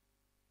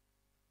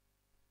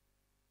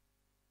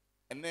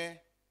 Ene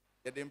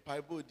ye de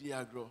empaibo di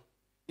agro.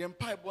 Ye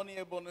empaibo ne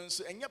ye bono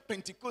nso enye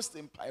Pentecost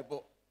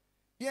empaibo.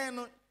 Ye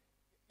no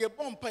ye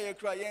bompa ye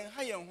kra ye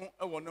ha ye ho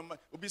e wono ma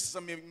obi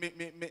sesa me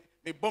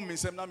bom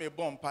nsem na me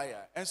bompa ya.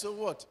 And so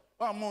what?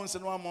 Wa mo nse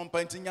no wa mo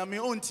mpa ntinya me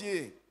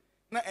ontie.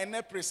 Na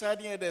ene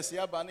presiding elders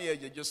ya ba na ye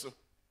jeje so.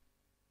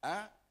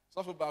 Ah,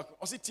 so for back.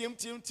 O si tim.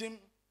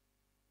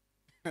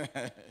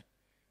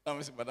 Na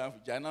me se madam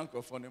jana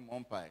nkrofo ne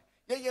mompa.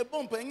 Ye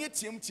bompa enye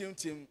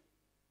tim.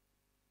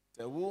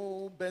 Se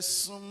wo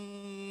besum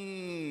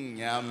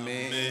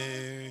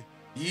nyame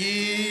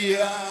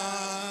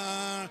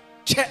Yeah.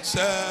 che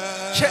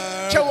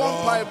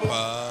one Bible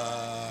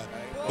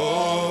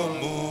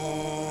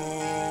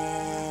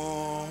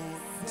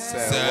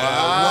Sewa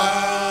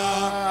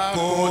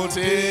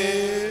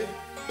kote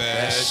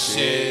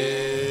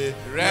beshe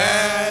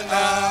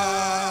rena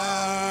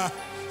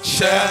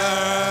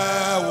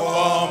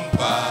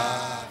shewompa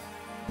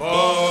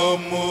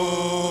bomu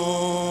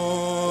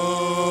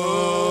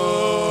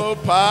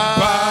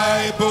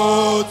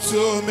Bible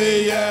to me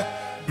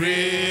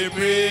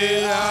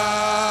Bri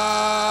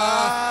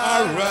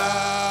ara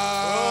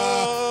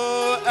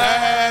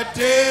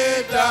edi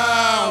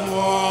down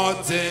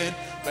wanting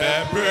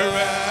bebre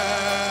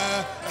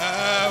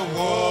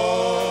wo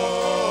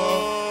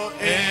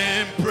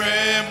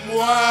imprem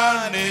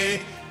one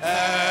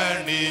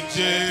any j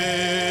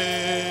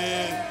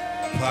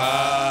pa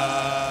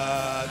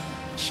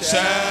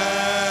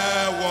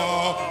shewo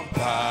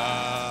pa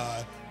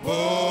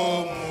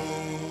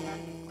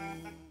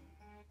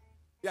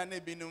ya na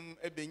binum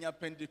ebenya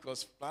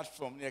Pentecost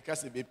platform ne ka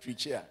se be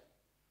preacher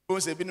o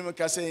se binum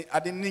ka se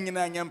ade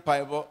nyina anya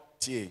mpaibo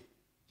tie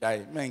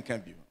jai menka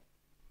bi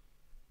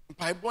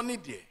mpaibo ne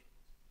de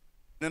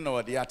ne na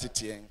ode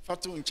atete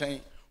fatu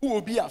nchen wo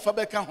obi a fa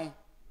beka ho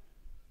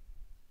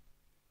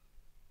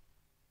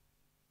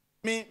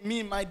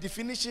my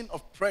definition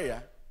of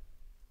prayer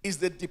is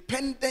the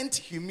dependent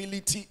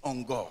humility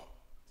on God.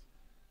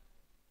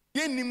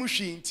 Yen nimu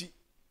hwi nti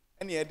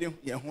ene ye de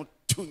ye ho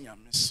to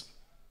nyame so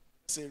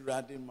say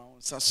rade ma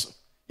onsaso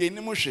ye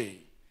nimu hwe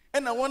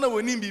ena wona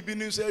woni bibi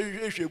ni so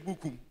hwe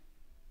bukum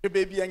e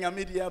baby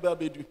anyame dia ba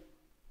bedu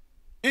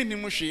yen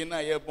nimu hwe na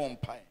ye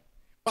bompai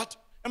but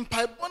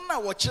mpai bon na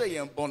wo kire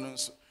yen bon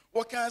nso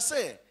wo kan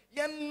say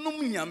yen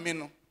num nyame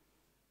no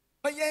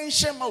na yen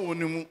hye ma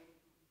wonimu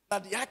na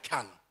de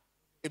aka no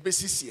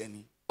ebesisi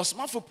ani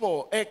osmafo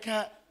Paul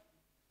eka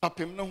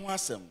papem no ho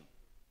asem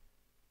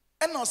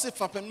ena o se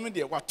papem no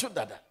de wato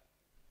dada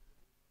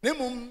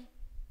nemum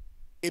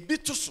ebi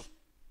to so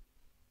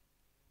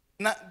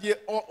na de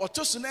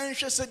oto so na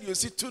nhwe se de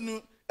osi to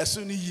nu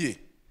eso ni yie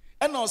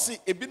ena o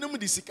se ebinom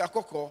de sika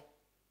kokko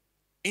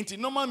inti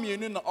normal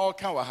mienu na all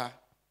wa ha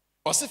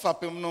o se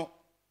papem no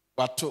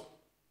wato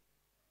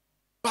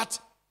but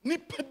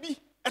nipa bi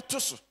eto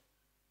so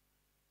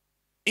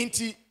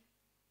inti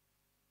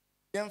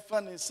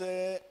yemfa ne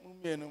se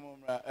mumienu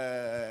mumra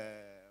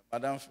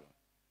madam fo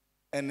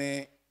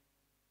ene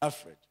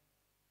Alfred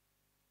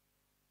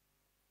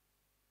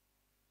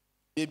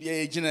baby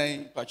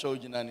ejina pacho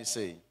ejina ni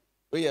say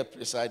we are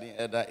presiding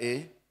elder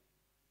A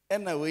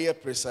and we are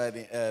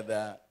presiding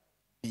elder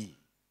B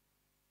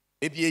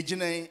ebi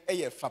ejina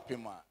eye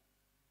fapem a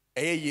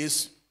eye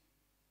Yesu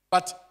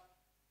but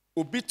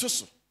obi to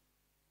so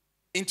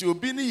into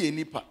obi ni ye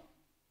nipa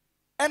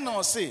ena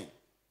o say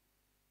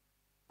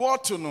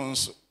water no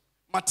nso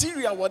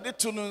material wode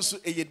to no nso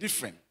eye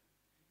different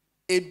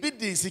ebi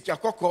di sika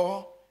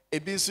kokko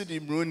ebi nso di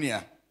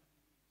mronia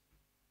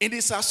it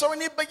is asori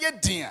ni beye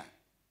din a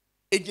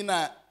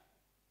ejina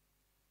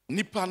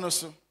nipa no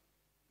so.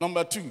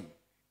 Number 2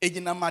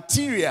 ejina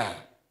material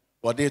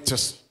wode to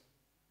so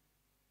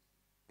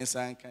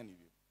insan kan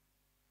ni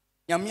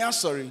nyame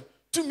asori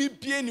to me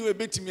bie ni we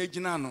betimi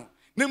ejina no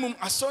nemum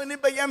asori ni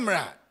beye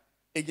mra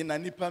ejina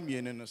nipa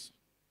mienu no so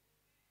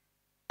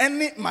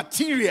any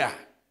material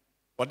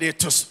wode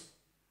to so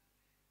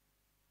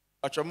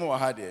achomo wa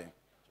ha de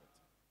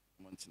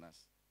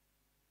Montinas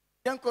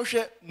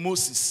yankohwe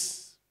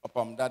Moses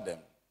opam dadem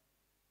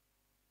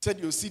said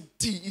you see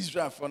D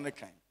Israel for the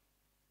kind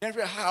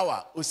yanhwe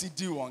how osi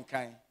di one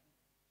kind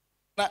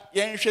na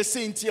yanhwe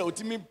senti a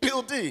otimi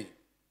build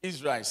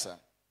Israel sir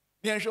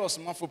yanhwe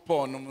osmafo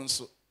Paul no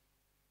nso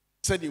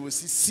said you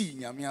see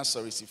nyame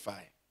asori si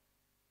fire.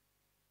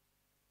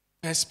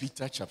 1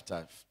 Peter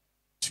chapter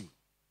 2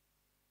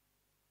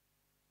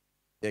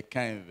 the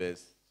kind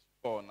verse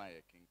 4 na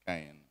ye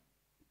kind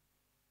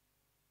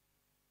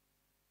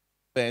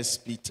 1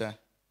 Peter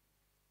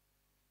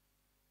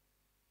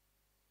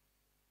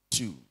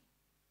 2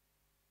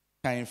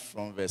 kind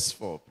from verse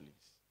 4 please.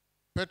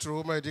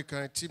 Petro ma di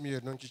kan timie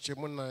no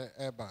nchichemu na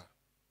eba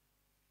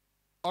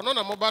ono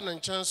na moba na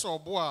nchen so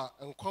obo a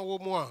nkwa wo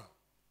mu a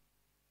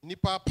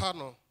nipa pa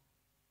no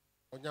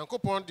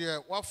onyankopon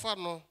de wafa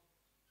no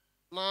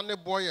na ne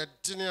boy ye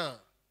tini a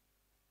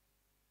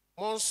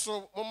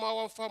monso moma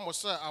wonfa mo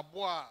se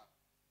abo a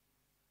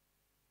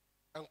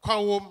nkwa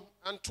wo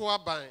anto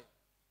aban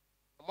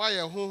ma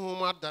ye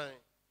honhom adan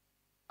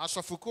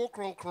asofuko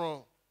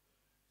kronkron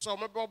so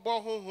mebo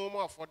honhom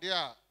afode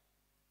a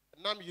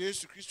nam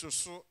Yesu Kristo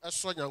so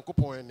eso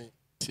nyankopon ani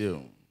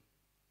tio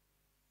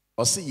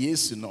osi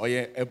Yesu no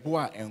oye ebo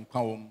a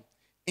enkwa wo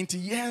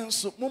nti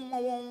yenso moma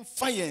won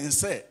fa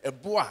yense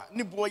ebo a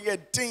ne bo ye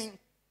den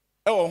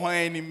ewo hwan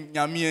anim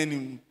nyame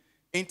anim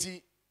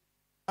nti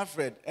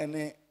Alfred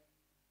ene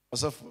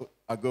osofo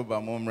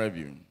agoba mom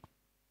review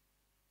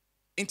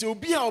nti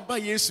obi a oba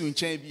Yesu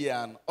nchen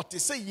bia no ote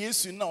se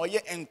Yesu na oye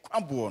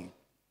enkwa bo no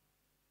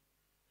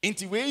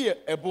nti we ye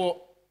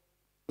ebo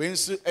we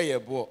nso eye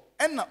ebo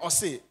ena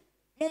ose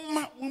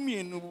mumma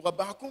mumienu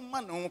wabako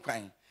ma no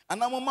kwan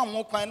ana mumma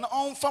mo kwan na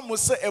onfa mo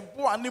se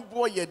ebo a ne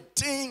bo ye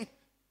den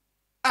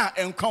a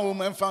enkwa wo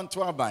memfa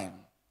nto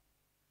aban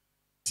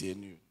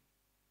tienu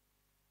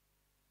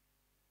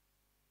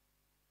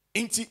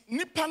nti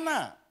nipa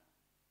na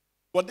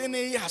wode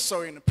ne ye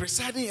asori no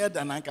presiding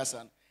elder na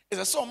nkasa is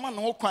a so man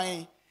ho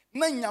kwan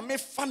na nyame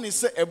fa ne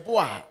se ebo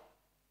a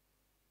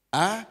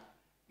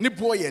ne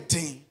bo ye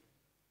den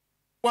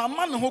wa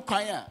man ho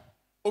kwan a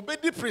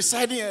obedi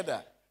presiding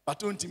elder but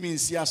don't mean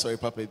see asori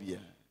papa bia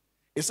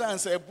isa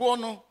say ebo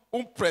no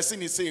press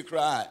ni say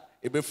kra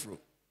e be fro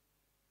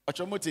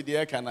ochomote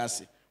de ka na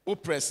ase o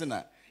press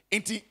na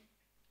nti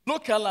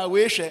local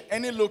awehwe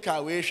any local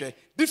awehwe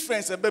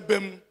difference e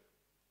bebem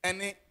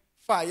any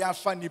fa ya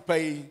fa nipa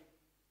yi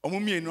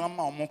omumienu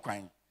ama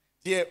omokwan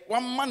de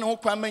wan ma ne ho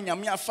kwan ma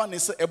nyame afa ne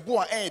se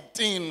ebo a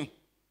din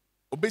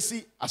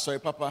obesi asori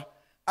papa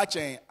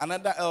achen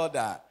another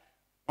elder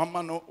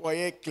mama no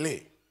oye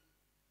clay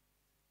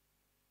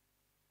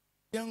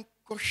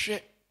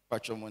yankoshe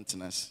pacho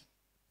Montinas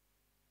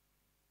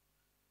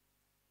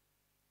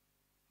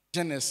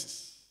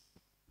Genesis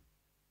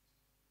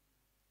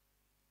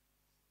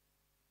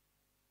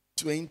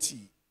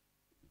 28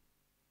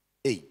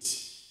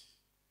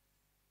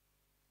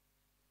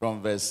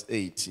 from verse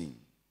 18.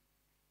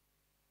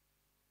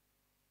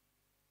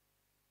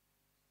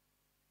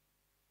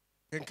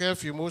 Kenka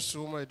fi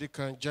Mosu ma di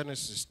kan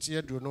Genesis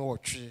tie do no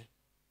wotwe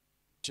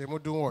chemu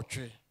do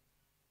wotwe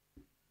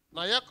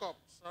na Jacob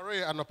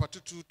sorry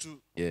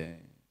anopatututu Yes.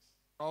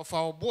 ofa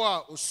obo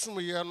a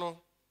osumye no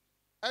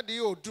ade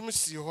ye odum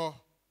si ho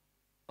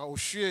na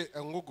ohwie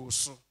engogo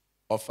so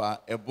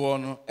Ofa ebo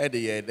no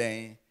ede ye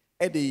den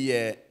ede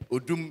ye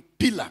odum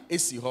pillar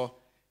esi ho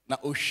na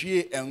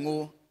ohwie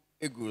engo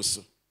egu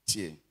so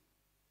tie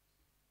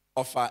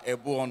ofa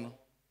ebo no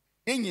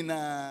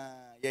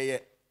enyina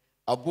ye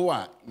abo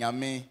a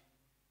nyame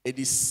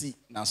edi si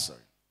na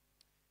sorry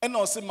ena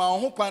o se ma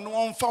ho kwan no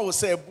won fa wo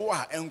se ebo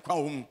a enkwa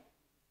wo mu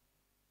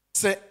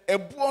se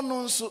ebo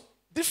no nso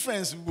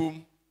difference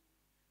boom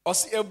o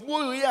se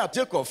ebo ye a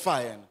Jacob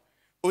fire no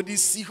odi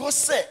si ho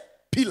se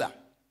pillar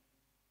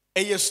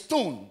a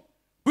stone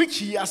which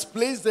he has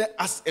placed there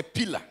as a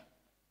pillar.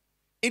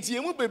 Enti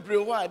yemu bebre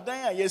ho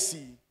adan a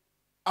yesi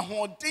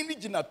ahoden ni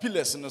gina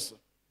pillars no so.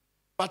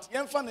 But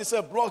yemfa ne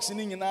say blocks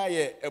ni nyina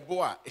ye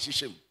ebo a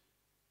ehyehyem.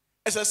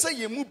 Ese say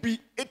yemu bi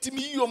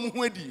etimi yom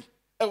ho adi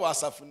e wa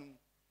asafo no.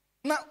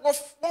 Na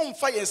won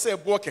fa ye say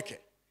ebo keke.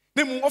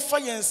 Na mu wofa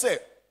ye say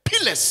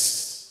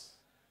pillars.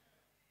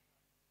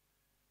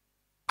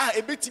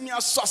 Ebetimi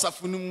aso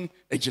asafo no mu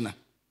agina.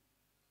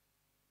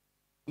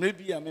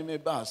 Maybe I may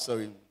ba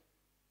sorry.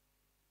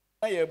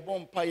 na ye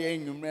bompa ye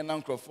nwumre na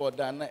nkrofo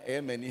da na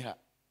e mani ha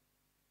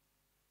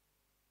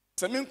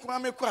se me kwa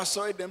me kwa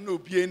sorry dem na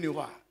obi eni ho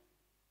a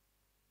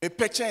e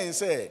pechen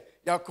say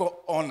yakọ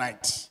all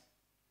night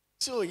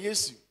so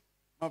yesu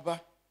baba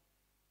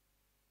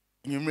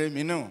nwumre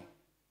mi no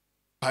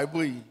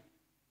bible yi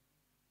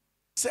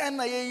say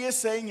na ye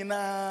say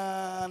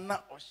nyina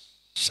na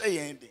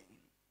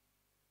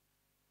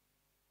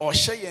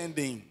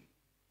Oshayending.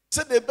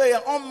 Said the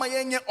bear on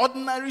my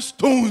ordinary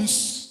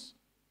stones,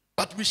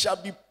 but we shall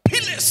be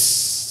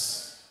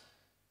pillars.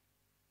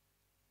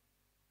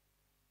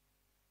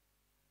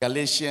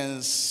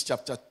 Galatians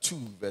chapter 2,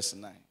 verse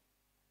 9.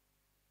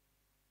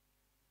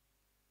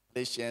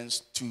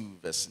 Galatians 2,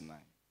 verse 9.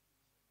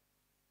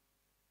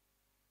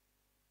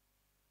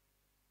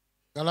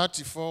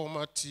 Galati 4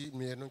 mati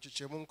mienu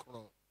chichemu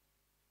nkro.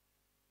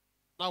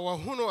 Na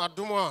wahuno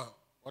adumwa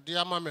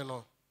odiama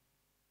meno.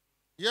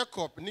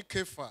 Jacob ni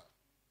Kefa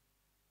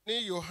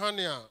ni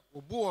Yohania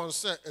obu on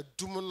se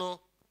edum no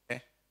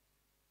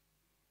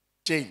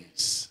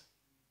James,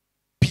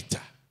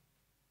 Peter,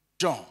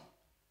 John,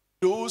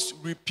 those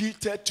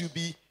reputed to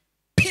be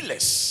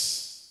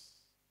pillars.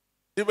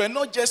 They were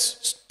not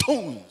just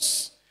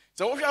stones.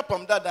 So what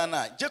happened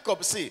that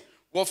Jacob say,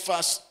 "Well,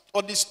 first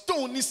or the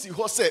stone is he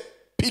say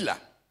pillar."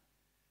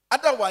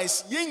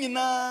 Otherwise,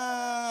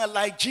 yengina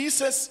like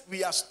Jesus,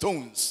 we are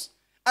stones.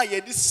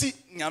 Ayedi si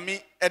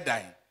nyame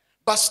edai.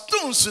 But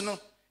stones, you know,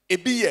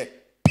 it be a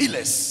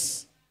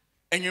pillars.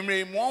 And you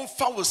may one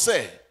foul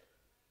say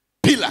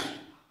pillar.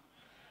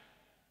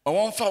 Or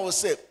one foul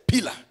say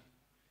pillar.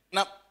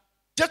 Now,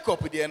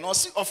 Jacob there no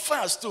see of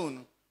fire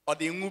stone or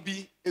the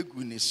ngubi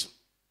egunesu.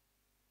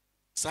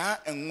 Sa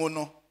and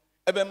ngono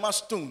ebe ma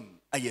stone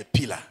aye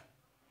pillar.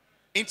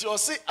 Into or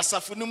say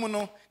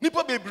asafunumu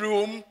nipa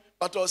bebrewom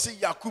but or say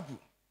Yakubu,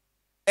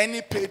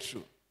 any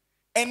Petro,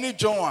 any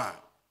John.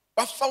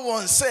 But for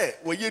one say,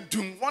 where you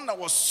doom one that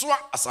was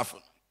swat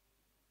asafun.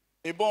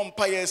 A bomb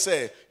pie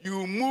say,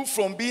 you move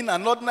from being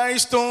an ordinary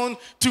stone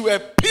to a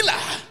pillar.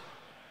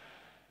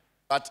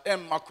 But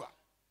makwa,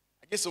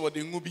 I guess what the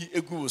ngubi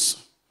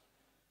egus.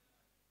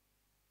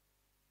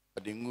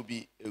 But the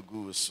ngubi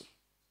egus.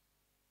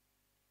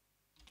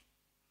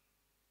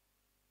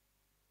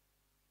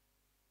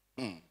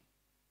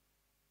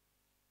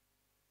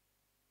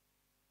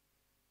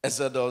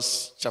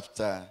 Exodus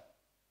chapter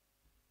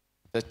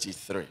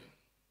 33.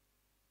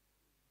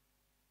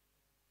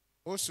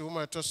 Osi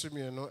uma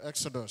tosumi no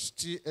Exodus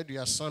ti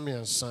eduasami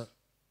ansa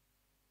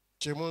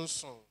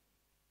chemonson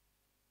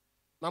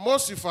na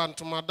Mose fa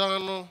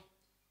ntomadan no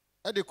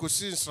e de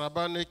kosi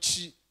nsraba na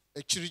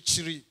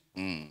echirichiri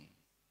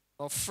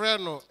ofre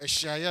no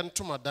ehyiaye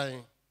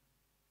ntomadan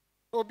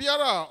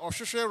obiara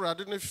ohwehwe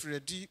Awurade no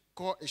firadi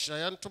kọ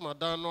ehyiaye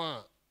ntomadan no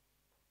a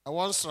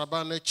awon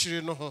nsraba na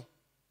echiri no ho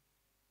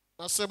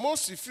na se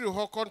Mose firi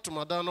ho kọ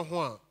ntomadan no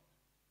ho a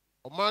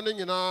ọma ne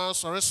nyina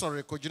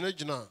sọre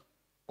kogina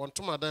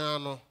Ontomadan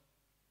ano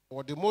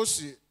or the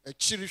Mose a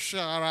chiri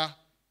shara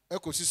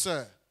ekosi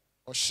se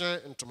o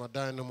hyen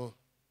ntomadan no mu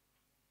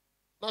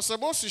na se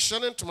Mose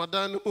hyen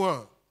ntomadan no mu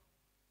a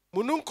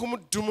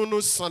mununkum dum no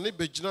sane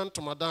begina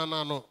ntomadan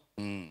na no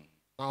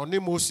na oni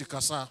Mose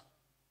kasa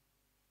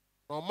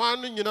na o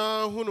man no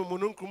nyina hu no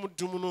mununkum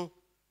dum no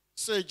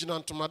se gina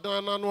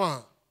ntomadan na no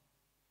a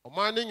o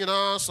man no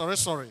nyina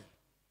sọre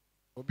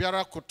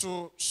obiara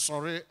koto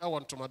sọre e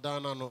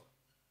ntomadan na no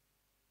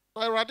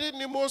na Awurade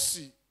ni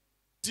Mose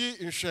di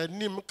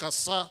nhwanim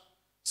kasa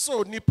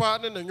so nipa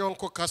ne ne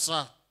nyonko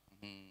kasa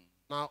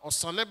na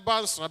osane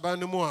ba nsraba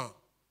ne mu a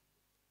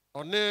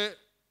one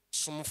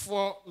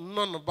somfo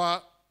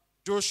nonba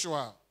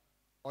Joshua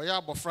oya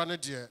abofra ne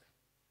de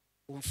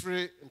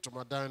umfiri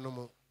ntomadan no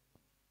mu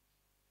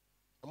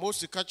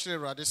Mose ka kire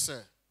Awurade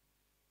se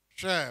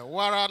hwe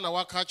wara na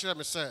waka kire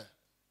me se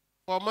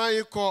forman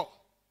yiko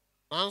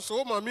nanso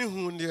wo ma me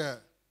hu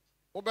de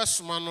wo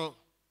besoma no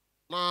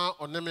na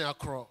oneme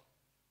akro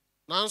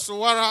nanso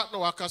wara na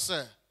waka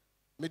se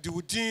me di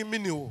wudin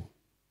mini wo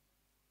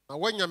na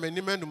wanya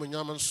manim anum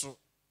nyam nso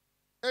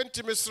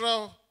enti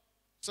mesra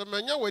se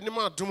manya wanim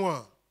adom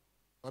a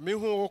ma me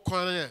hu wo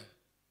kwan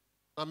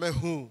na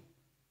mahu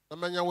na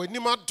manya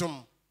wanim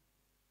adom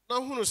na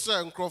hunu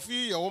se nkrofo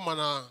yi ye wo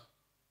mana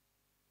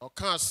o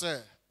ka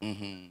se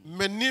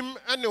manim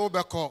ene wo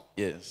beko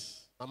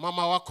yes na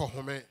mama wako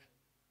home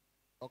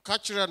o ka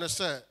kire no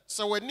se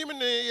wanim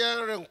ne ye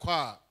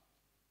renkwa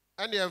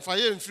a ene emfa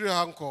ye mfiri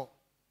ha nko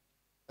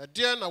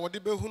Dear na wadi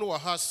behunu wa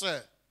ha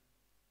se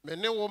me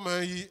ne wo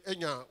man yi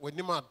enya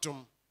wanim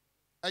adom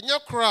enya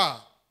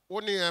kra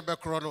wo ne ebe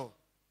kro no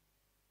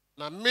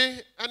na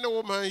me ene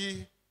wo man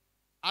yi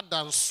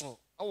adanso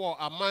wo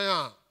aman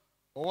a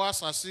wo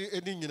asase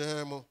eni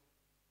nyina mu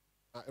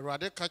na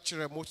Awurade ka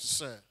kire Mose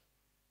se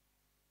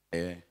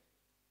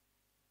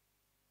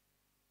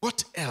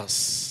what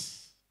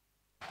else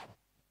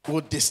will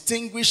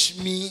distinguish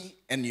me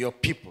and your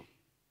people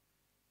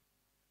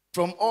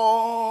from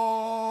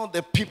all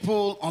the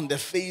people on the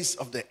face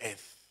of the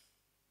earth?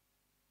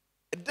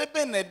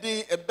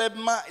 Edebenedi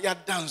ebema ya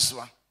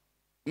danswa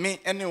me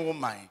any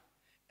woman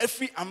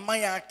every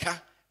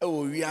amayaka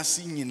ewo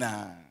wiase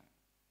nyina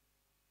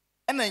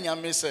ena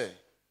nyame say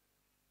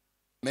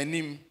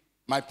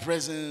my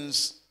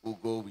presence will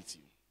go with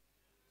you.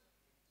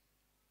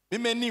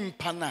 Menim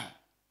pana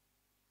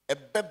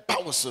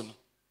ebeba wo so no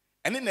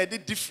ene na the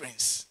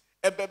difference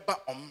ebeba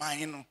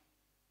oman no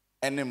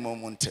ene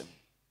momentum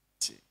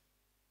ti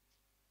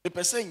the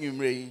person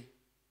nwumre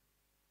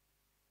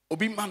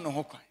obi ma no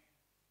ho kwan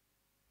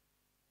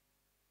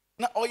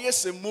na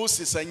oyese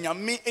Moses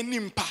anyame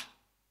enimpa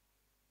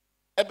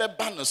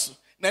ebeba no so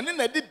na ene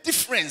na the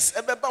difference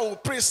ebeba wo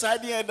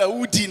presiding da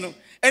wudi no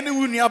ene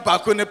wunu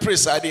abako ne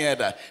presiding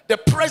da. The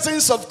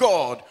presence of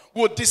God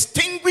will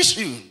distinguish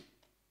you,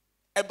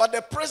 but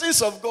the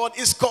presence of God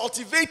is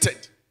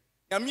cultivated.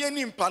 Nyame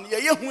enimpa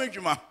ye hu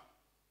adwuma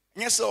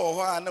nye se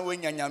ho a na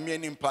wanya nyame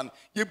enimpa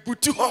ye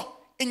butu ho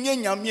enye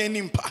nyame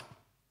enimpa.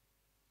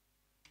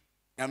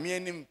 Nyame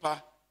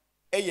enimpa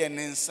eye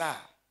ne nsa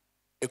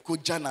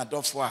ekoja na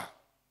dofo a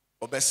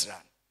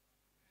obesra.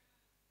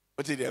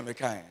 What did you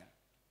make?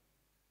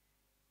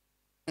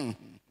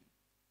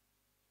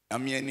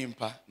 Nyame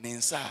enimpa ne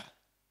nsa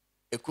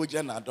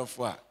ekoja na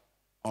dofo a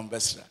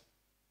obesra.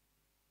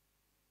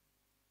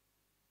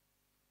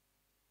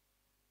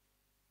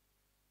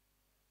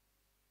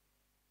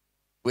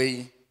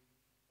 We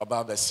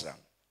about Besram.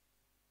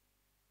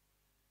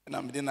 And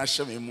I'm didn't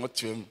show me more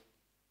to him.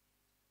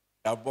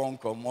 A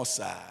bonko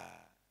mosa.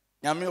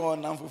 Yami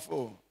on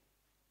Namfufo.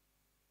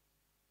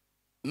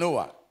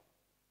 Noah.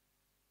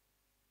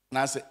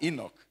 Nasa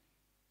Enoch.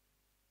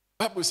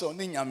 Bible so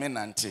ni nyame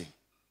nante.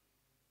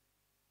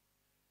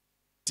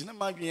 Tina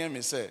magye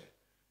me say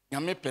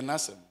nyame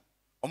penasem.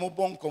 Omo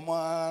bonko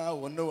ma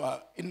wo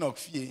Noah Enoch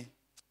fie.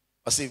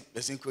 Ose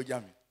besin ko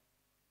jame.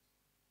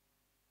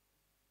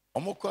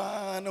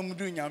 Omokwa na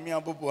mudu nyame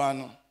abobo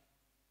ano.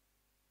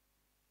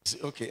 Say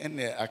okay,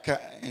 ene aka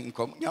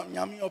enkom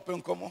nyame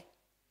open komo.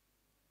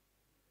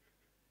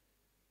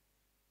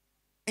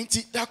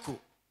 Enti dako.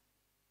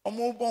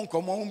 Omo bon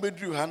komo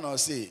umbedru ha na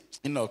say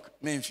Enoch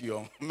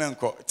menfio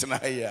menko tena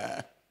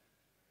ya.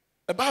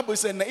 The Bible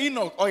says na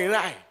Enoch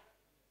oirai.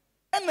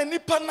 Ene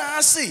nipa na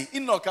ase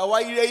Enoch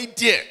awayire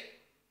idie.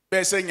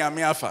 Be say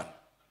nyame afa.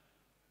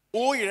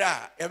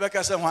 Oira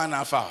ebeka se hwan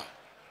na afa.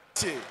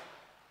 Ti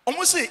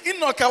almost say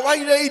Enoch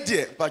awayire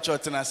idie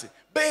pachotenase.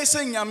 Be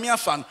say nyame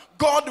afa.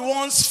 God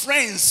wants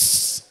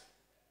friends.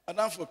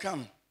 Adam for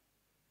come.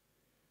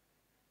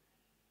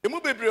 Emu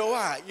bebre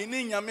wa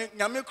yini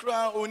nyame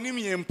kura onim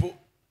yempo.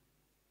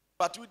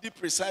 But we deep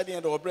presiding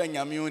and obra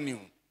nyame oni.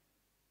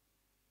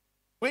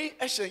 We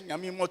ehye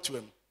nyame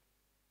motuem.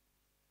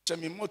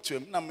 Chemi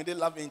motuem na me de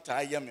love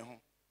entire me ho.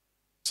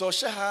 So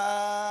she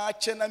ha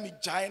chena mi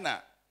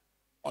jaina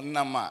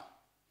onama.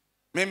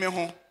 Me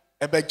ho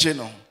ebeje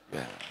no.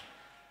 Yeah.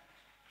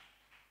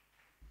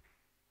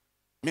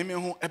 Me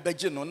ho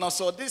ebeje no. Na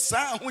so this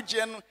san ho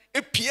je no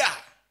epia.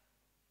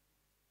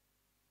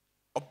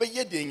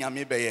 Obeye de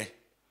nyame beye.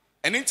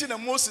 And into the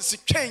Moses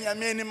Kenya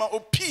menima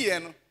opie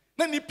no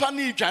na nipa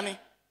ni dwane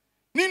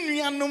ni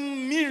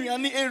nuanom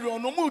Miriam ni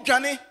Aaron no mu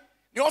dwane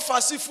ni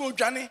ofasifo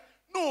dwane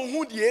no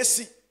hu de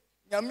esi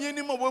nyame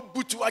enima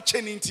wabutu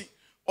ache ni nti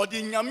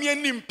odi nyame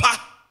enimpa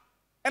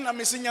ena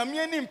mesi nyame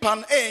enimpa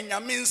no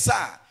nyame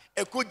nsa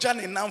ekoja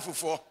ne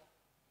namfofo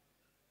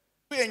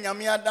we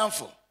nyame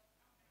adamfo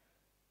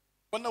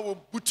wana wo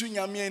butu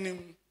nyame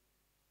enim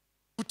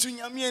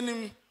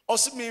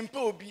osime mpa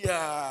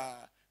obia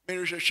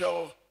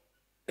merehwehwe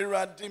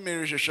Eradi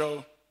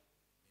merehwehwe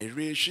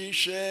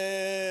Merishishe,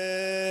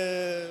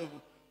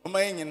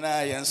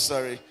 I'm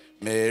sorry.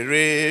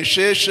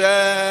 Merishishe,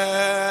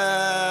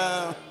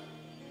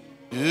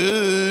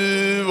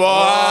 you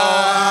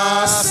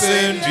was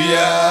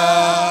India,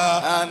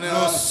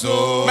 no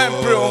so.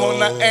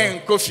 Membrona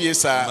and coffee,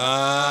 sir.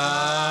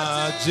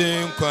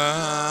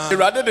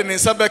 Rather than in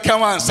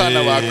Sabakaman, son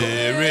of Wako.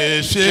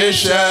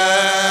 Merishishe,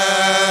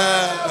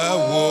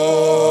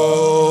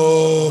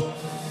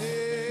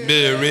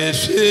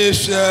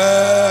 Merishishe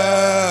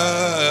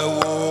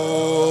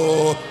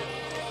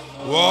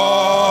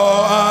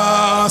wo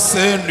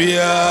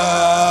asendria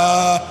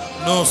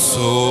no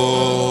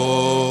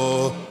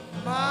so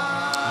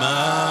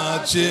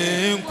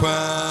machinkwa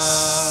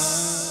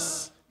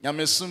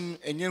nyamesum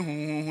enye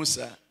huhu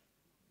sa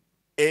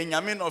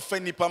nyame no fa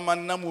nipa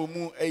manam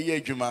omu eye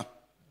adwuma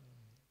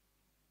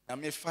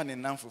nyame fa ne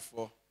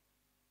namfofo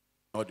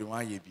na ode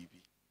wan ye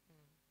bibi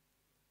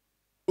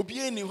obi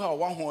eni ho a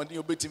wan ho de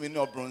obetimi ne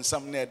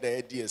obronsam na eda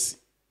ediasi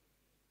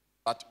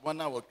but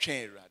wana wo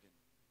twen erade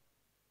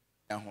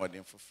ya ho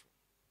de fofo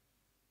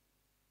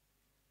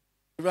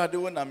erade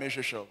wo na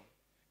mehwehwe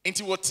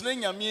enti wo tena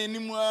nyame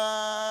animu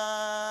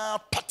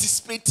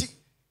participate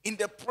in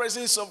the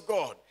presence of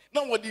God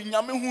na wo de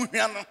nyame hu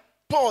hwa no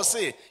Paul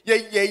say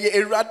ye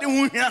erade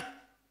hu hwa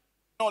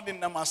na wo de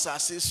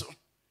namasase so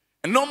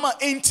enoma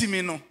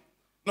entimi no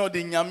na wo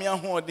de nyame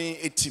ho de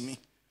etimi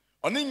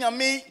Oni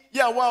nyame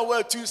ya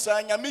wa tu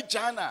sa nyame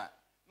jana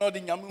na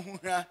odi nyame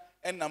huhwa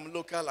enam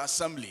local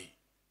assembly.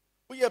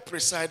 We are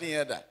presiding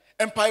here that.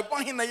 Empire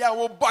bohin na ya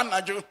wo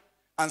banajo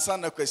ansa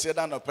na kwese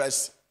da no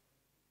press.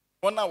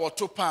 Wona wo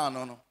to pan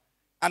no.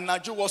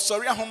 Anadwo wo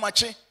sorry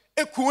ahomache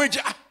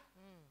ekueja.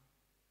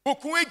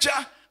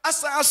 Okueja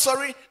asa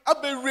sorry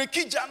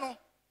abereki no.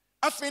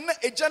 Afi na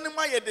eja ne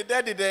ma ye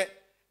dede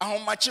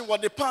ahomache wo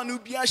de pan no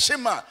bia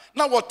hyema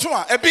na woto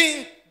a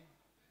ebin.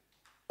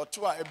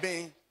 Woto a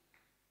ebin.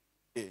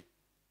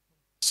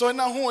 So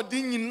na ho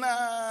odi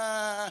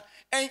nyina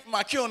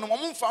makio no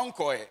momfa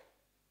nkoe.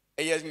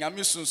 Eye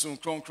nyame sunsun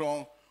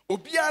kronkron.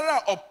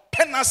 Obiara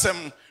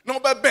openasem no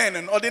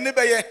beben no de ne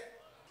beye.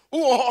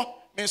 Wo ho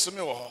me so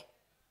me wo ho.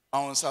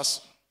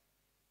 Awonsaso.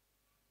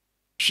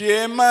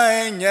 Shema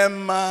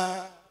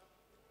enyema.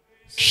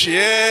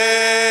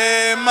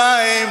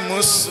 Shema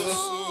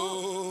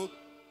emusu.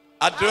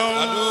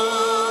 Adon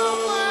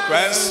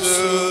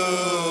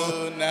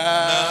kwansu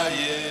na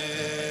ye.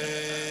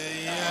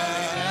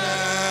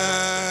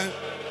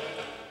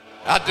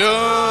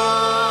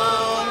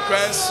 Adon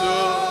kwansu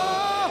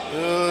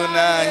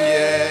na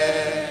ye.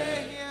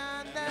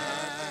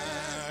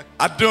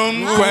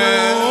 Adon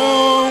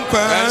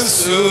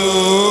kwansu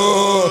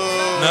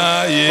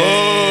na ye.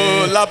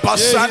 Oh, la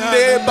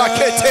pasande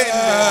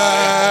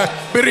baketende.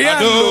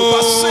 Briando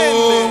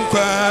pasende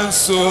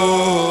kwansu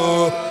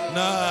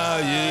na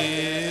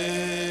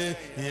ye.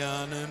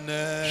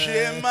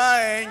 Shema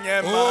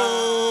enyema.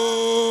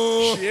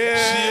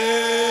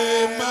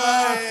 Shema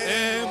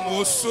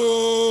emusu.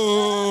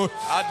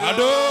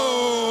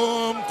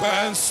 Adom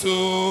kwansu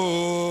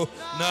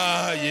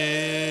na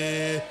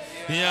ye.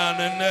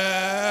 Yanene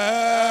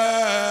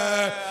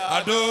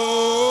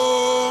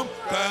Adom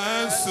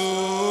kwansu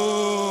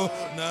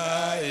na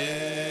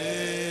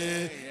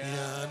ye.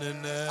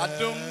 Yanene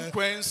Adom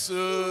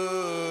kwansu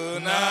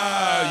na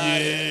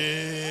ye.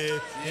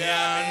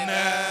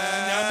 Yanene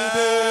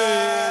Nyamebe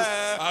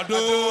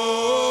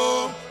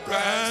Adom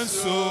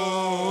kwansu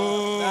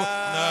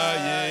na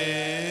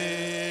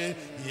ye.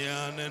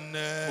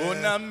 Yanene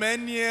Ona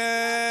menye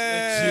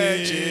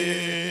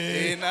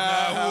na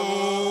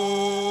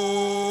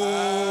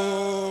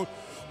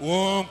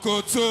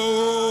Wonkoto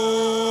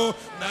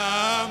na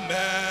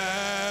me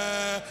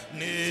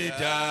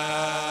nida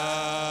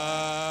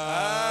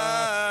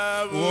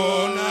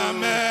wona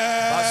me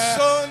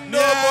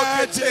basondo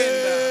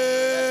boketenda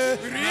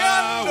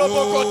riando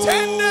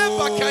bokotende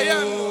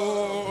bakayando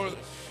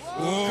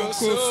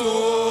wonkoto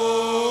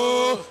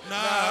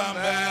na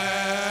me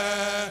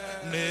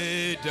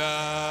nida.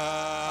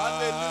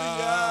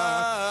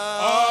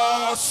 Hallelujah.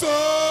 Oh,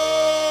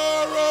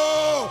 sorrow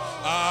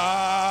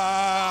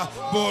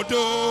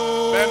bodo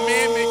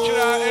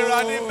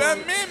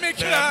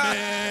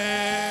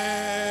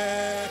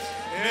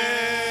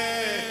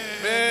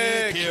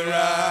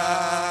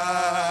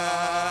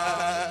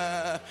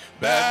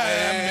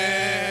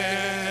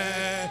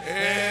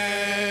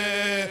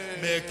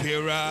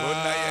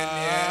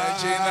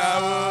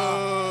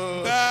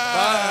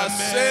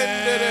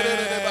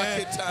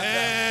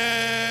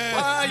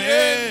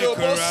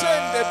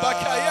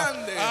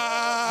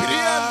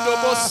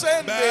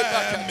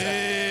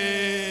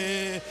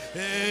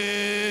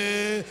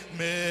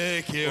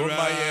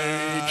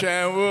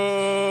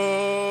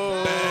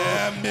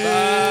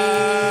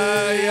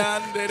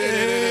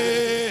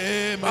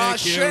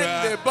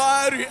Shende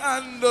bari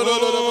andolo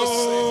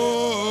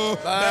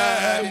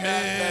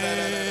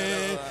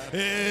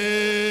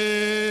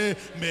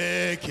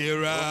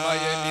Mekira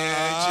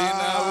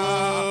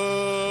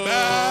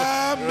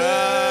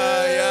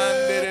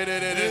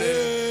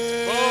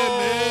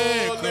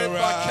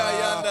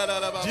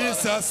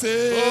Jesus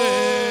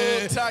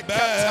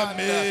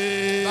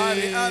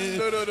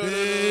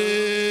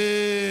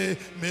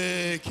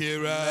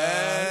Mekira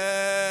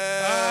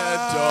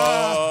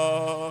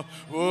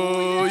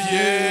oh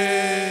Yesu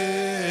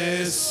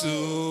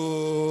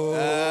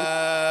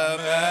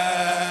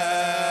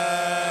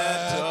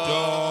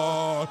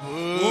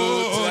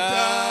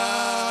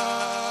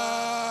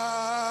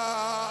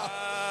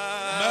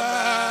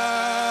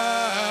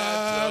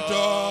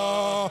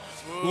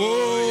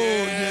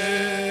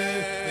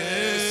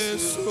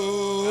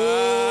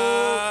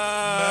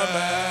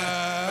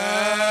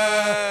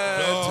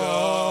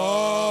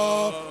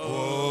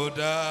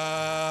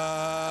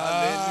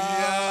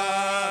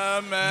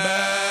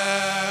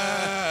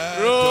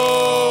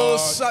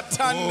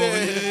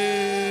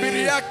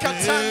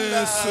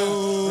Katanda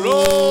ro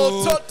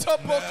toto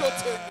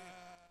bokote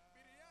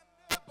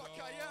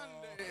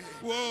bakayande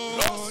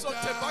ro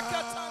sote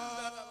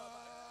bakatanda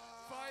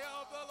fire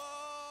of the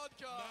Lord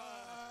God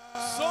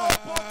so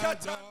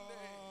bakatande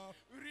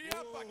ria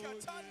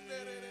bakatande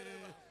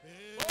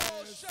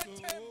oh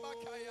shete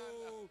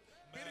bakayanda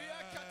ria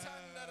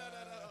katanda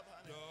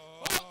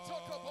oh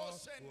toko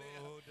bosende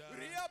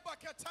ria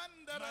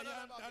bakatanda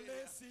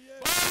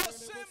oh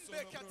sembe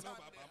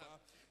katanda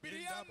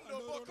Biriando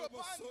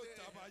bokopande.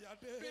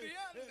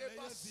 Biriande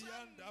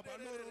basande.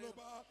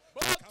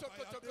 Boto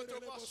koto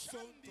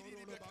basandi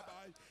ribeka.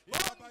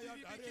 Bondi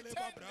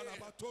ribikitende.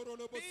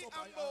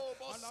 Biambo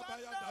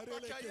bosanda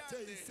bakayande.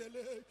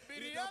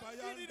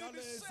 Biriandi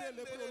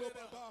ribisende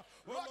ribeka.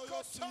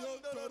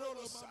 Rokotondo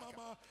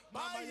rorosaka.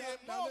 Maye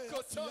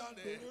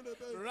mokotonde.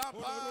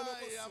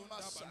 Rapaya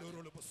masa.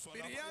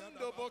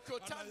 Biriando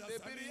bokotande.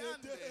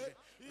 Biriande.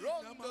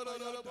 Rondo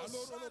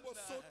rorosanda.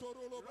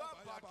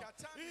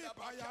 Rapakatanda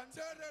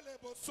bakatende.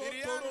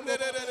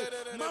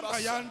 Mama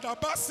yanda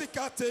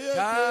basikate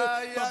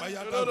Mama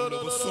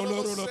yanda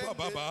solo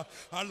baba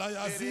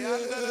alayazi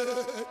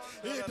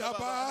ida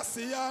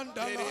basi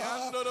yanda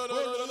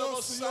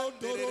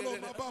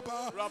baba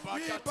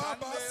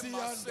baba si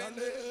yanda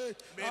le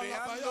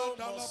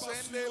alabayanda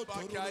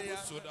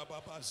soda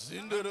baba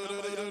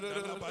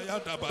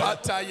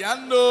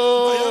Batayando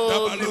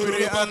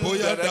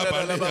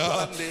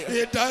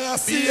ida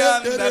si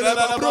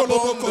yanda brolo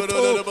bokoto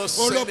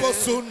olobo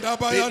sunda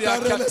bayanda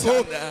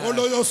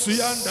oloyo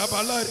suyanda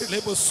balari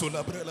lebo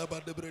sula brela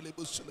bande brele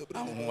busula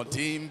brele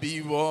Amotim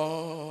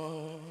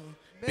biwo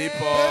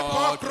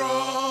people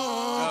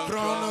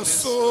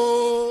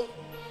kronoso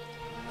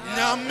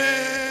nyame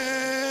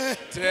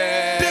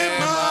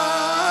tema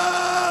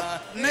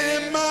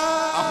nema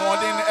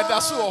Ahodin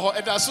edasu ho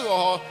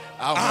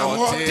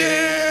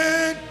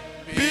ahotin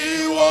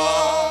biwo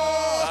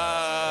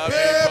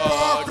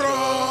people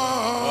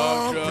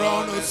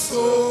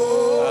kronoso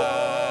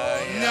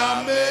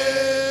nyame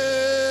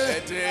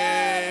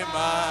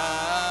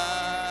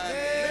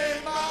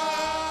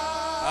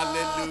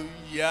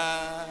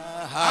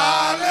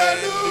Hallelujah.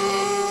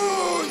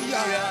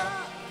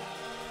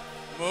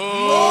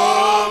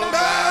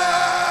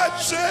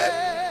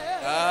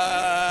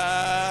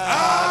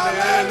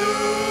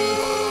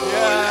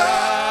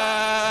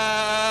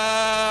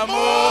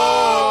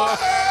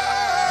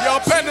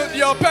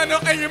 Your pen,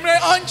 and you may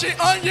Angie.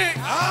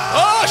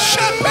 Oh,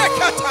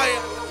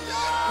 Shepekataya.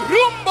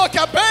 Rumbo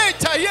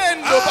Kabeta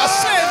Yendo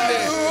Basende.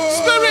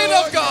 Spirit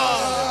of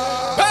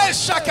God.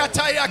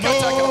 Beshakataya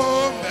Kataka.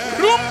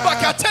 Rumba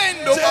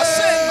Katendo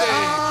Basende.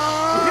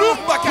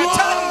 Rumba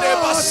Katande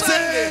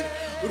Basende.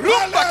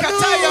 Rumba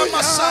Kataya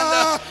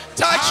Masanda.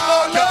 Touch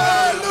Oga.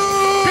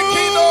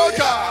 Picking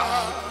Oga.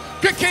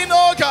 Picking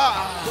Oga.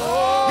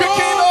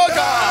 Picking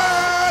Oga.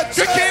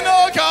 Picking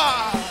Oga.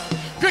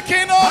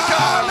 Picking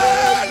Oga.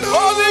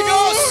 Holy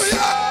Ghost.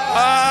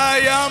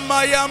 Ayama.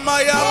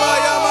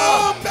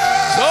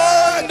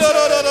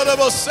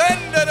 Sondoro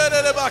sende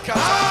de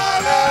bakata.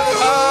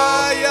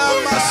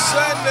 Ayama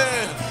sende.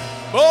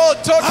 Oh,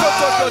 toko.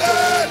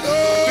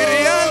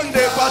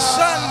 Biriande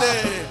basande.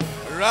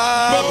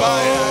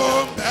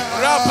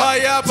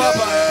 Rapaya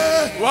baba.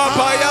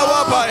 Wapaya.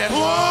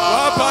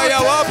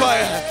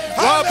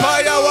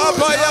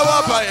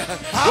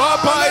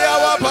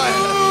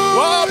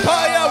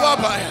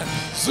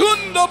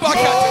 Zundo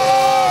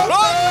bakate.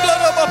 Rondo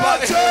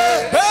babate.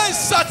 Hey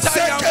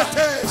satayama.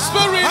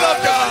 Spirit of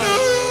God.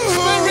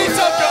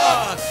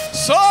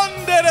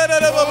 Sonde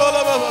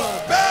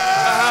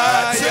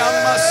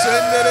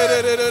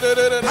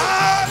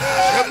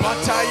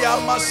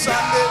ayama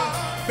sende.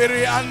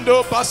 Biriando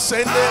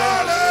basende.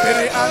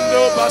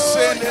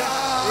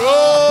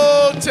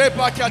 Rote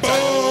bakata.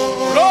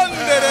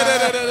 Ronde.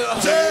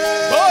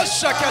 Oh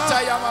shakata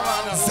yamama.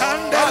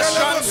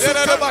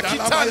 Ashandere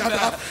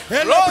bakitanda.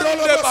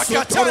 Ronde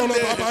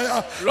bakatande.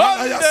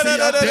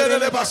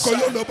 Ronde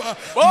bakoloba.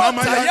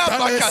 Mama ya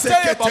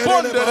bakate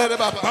babonde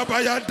baba.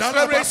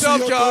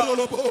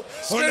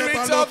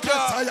 Spirit of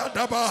God.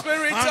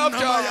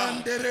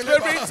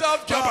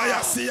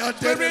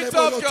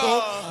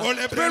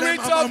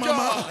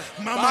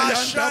 Mama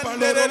yanda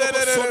balolo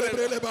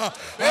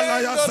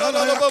alaya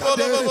sala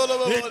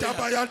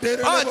itabaya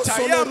derele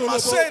solo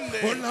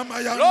olama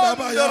yanda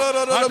baya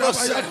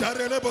adabaya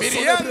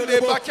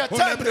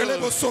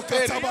derele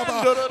sokata baba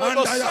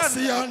anda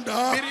yasianda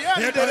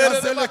edaya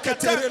zele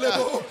keterele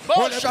bo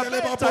olebele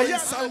baba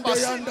isande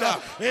yanda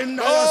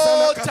enda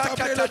yasala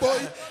katabele boy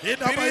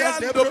idabaya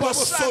derele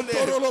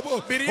sondorolo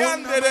bo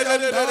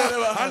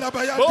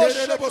alabaya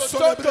derele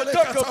solebele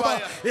kataba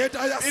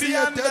edaya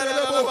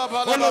sienderele bo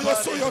ololo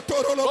soyo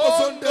torolo bo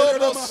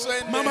sonderele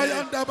mama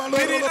yanda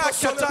balolo bo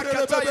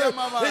solebele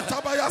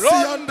itabaya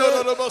siandere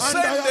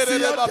anda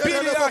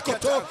yasienderele bo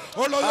koto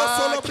ololo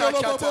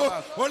solebele bo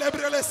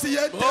olebrele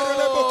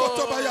sienderele bo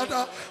koto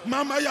bayada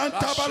mama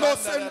yanda balo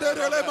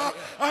senderele ma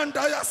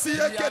anda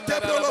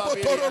yasieketebele bo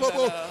torolo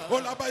bo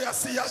olabaya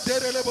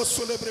sienderele bo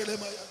solebrele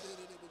ma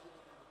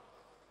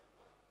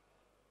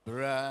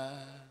Bra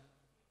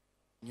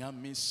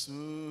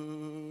Nyamisu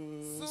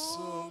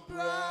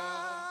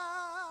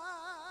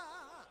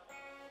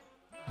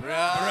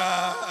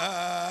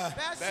Bra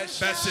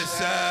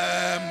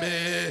Beshisame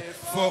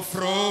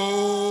fofro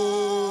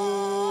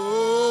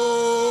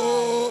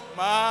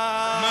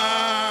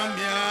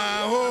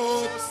Mamia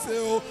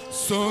hopseo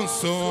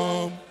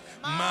sonsom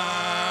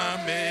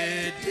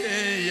Mamedeya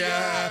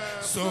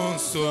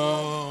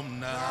sonsom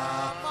na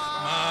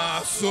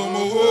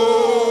Masomo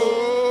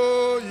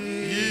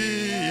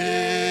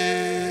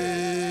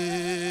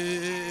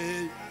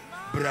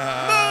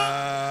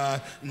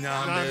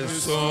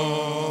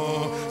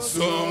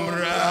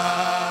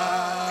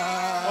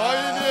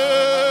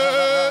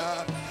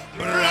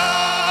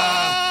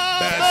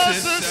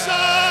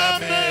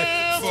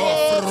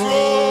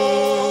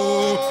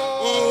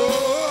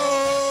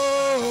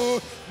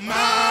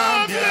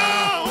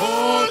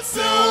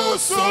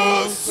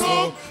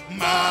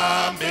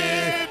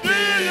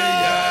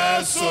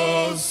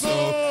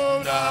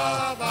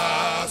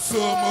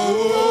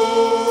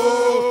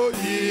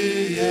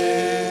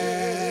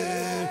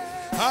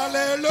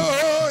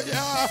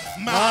Hallelujah.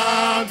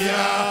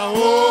 Mamia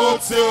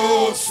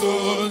oteo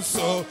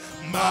so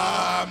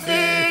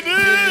mami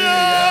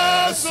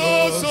dia so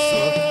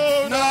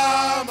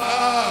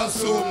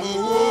namasumu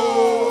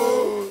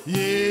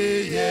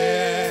yeah.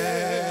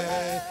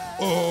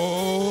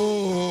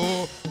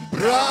 Oh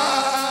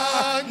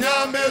bra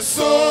nyame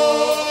so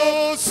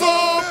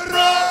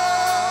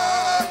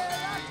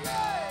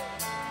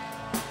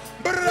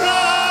bra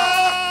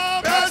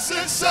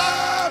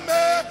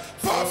besisame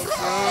for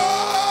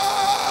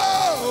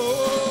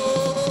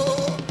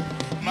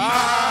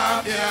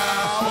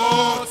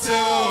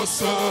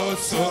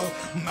so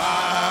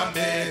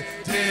mame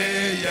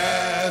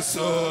de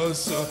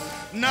so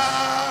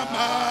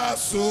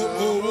namasu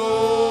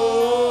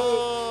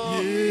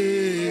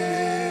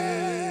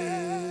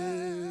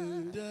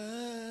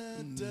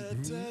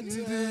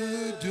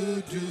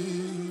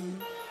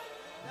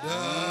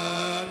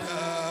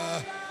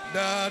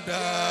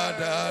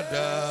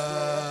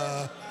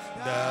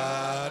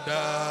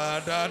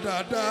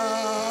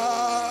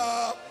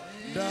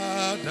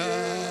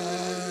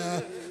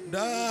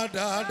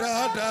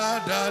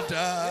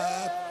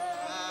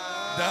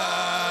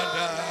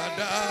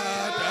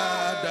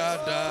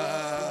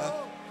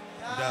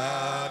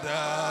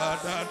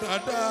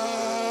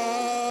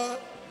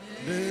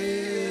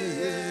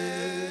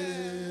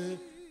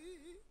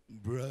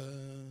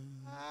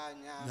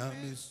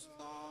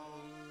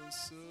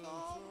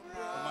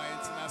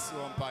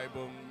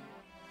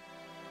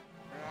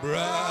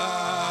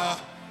Bra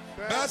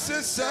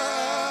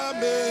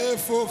basisame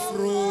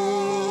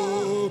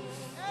fofro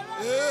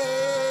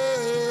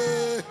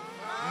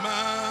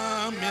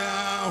mamia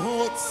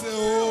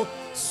hotso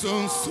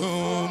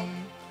son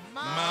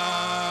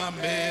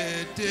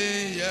mame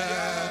deya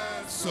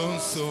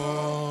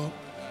son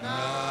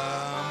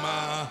nama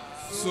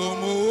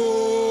somo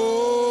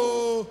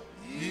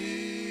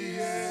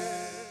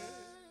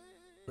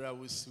bra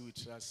wusu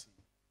trasi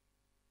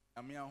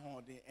amia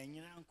ho de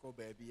enyira nko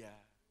baby a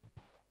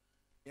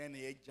yen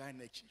ye jan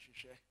na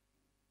chihwehwe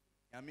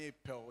yame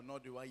pel no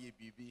de wa ye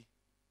bibi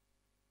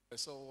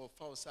so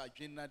fa sa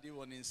adwenna de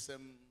won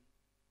nsem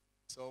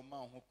so ma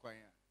ho kwan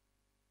a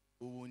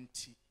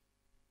owonti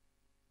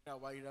ra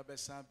wa yira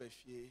besan ba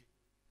fie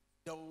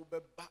ya wo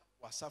beba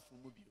wasafo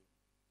mu bio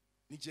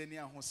ni jeni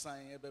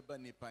ahosan e beba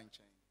ni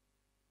panchan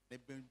ne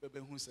bebe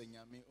hu sa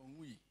nyame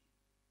onwi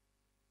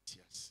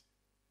tias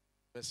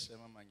bese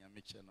mama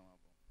Nyamekye na wabo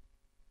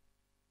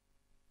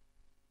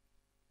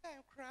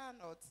kra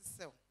na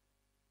otisel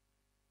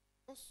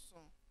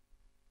oso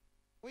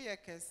woye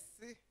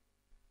kese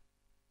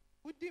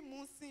udi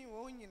musin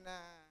wo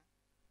nyina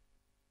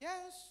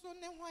yanso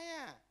ne hwan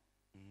a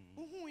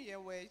uhu ye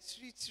wa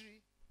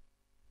chirichiri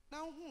na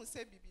hu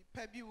se bibi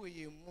pa bi wo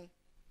ye mu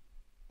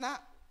na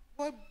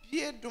wo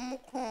bie dum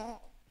kron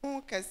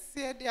hu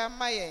kese de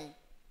amayen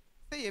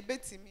se ye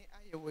betimi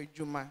aye wa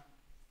dwuma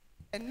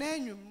ena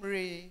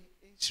anwumre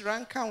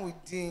nchiranka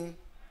wodin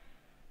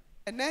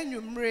ena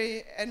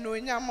anwumre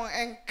enonyam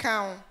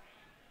enkan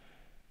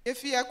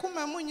efi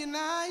akoma mu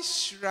nyina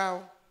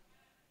hyiraw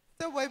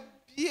se wa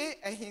bie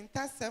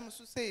ahintasem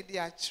so se de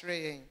akyere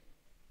yen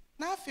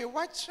na afi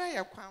wa kyere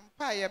ye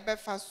kwampa ye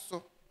befa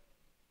so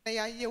na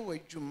ya ye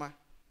wadwuma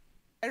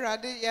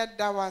erade ye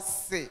da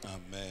wase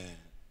amen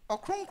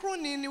okronkron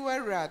ni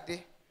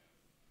warade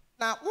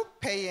na wo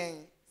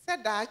peyen se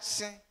da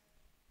akye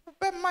wo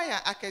be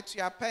maya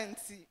akatua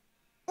panti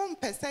wo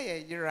mpese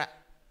ye yira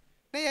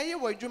na ye ye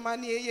wadwuma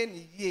na ye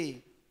ni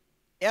ye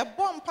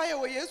ebo mpa ye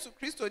wo Yesu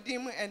Kristo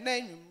dim ena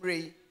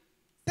anwumre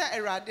se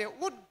erade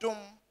wodom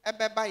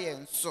ebeba ye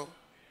nso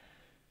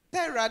se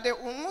erade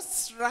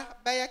wonsra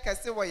ba ye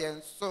kase wo ye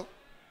nso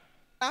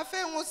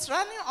afa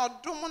wonsra ne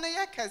odom ne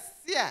ye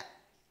kase a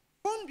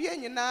bondua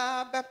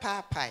nyina be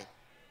paapai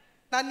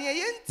na ne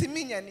ye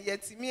ntimi nya ne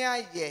yetimi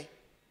aye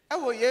e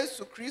wo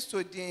Yesu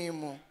Kristo dim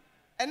mu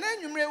ena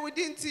anwumre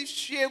wodi nti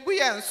hwie gu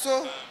ye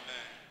nso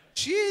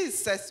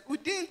Jesus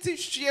wodi nti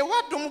hwie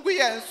wadom gu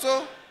ye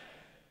nso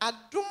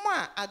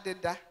adoma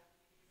adeda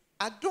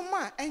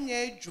adoma enya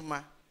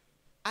adwuma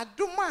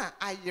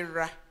adoma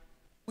ayera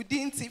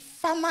udinti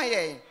fama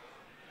ye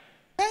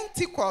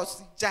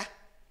Pentecost ja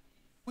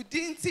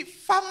udinti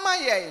fama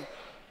ye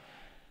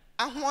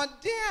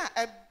ahoden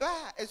a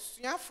eba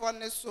esuafo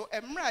ne so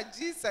emra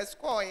Jesus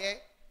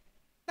koye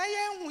na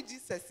ye hu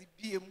Jesus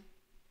biem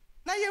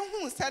na ye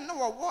hu se no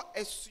wo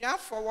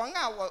esuafo won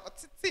a wo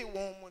tete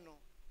won mu no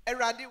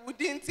erade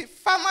udinti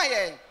fama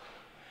ye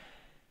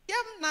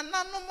yam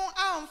nananom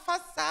amfa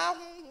saa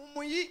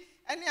humu yi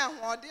ene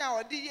ahode a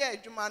ode ye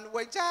adwuma no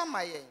wagya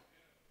amaye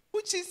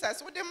Who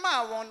Jesus with the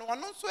ma one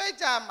so a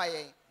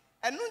jamaye,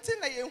 and nothing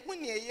like a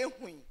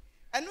huni.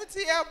 And not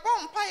a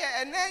bonfire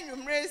and then you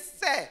may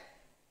say,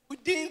 who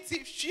didn't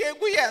see she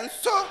and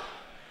so.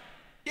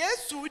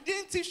 Yes, who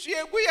didn't see she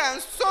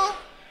and so.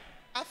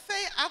 I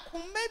say, I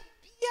could make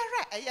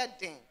beer a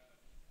ding.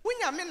 When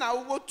you mean I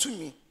will to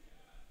me.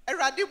 A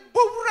radi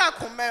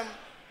bowrakumem.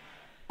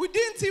 We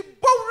didn't see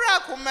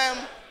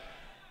bowrakumem.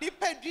 The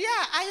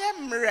pedia I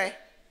am re.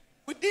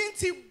 We didn't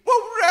see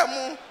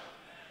bowramu.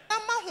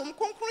 Nama home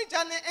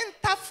concrujane and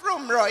tough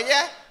room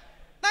roya.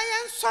 Na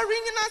yen sorry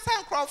in a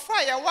san crop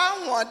fire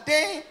 1 more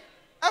day.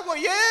 I will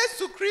yes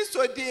to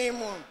Christo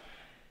demon.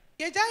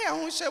 Ye jaya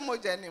who shall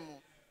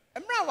mojanimu.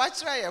 Emra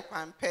watch raya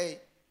quan pay.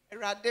 A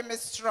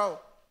rademistro.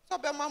 So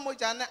be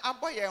mamojane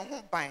aboy and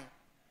home bine.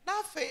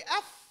 Now fe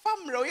a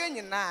fam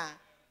royan na.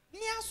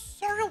 Near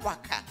sorry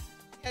waka.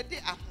 Ye de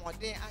a more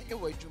day I hear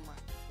juma.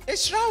 A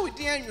shroud with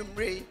dear you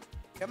bray.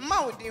 A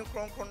mouth in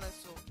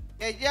cronconaso.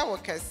 Ye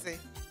yawa say.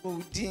 Oh,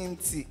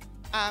 dinty.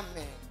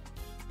 Amen.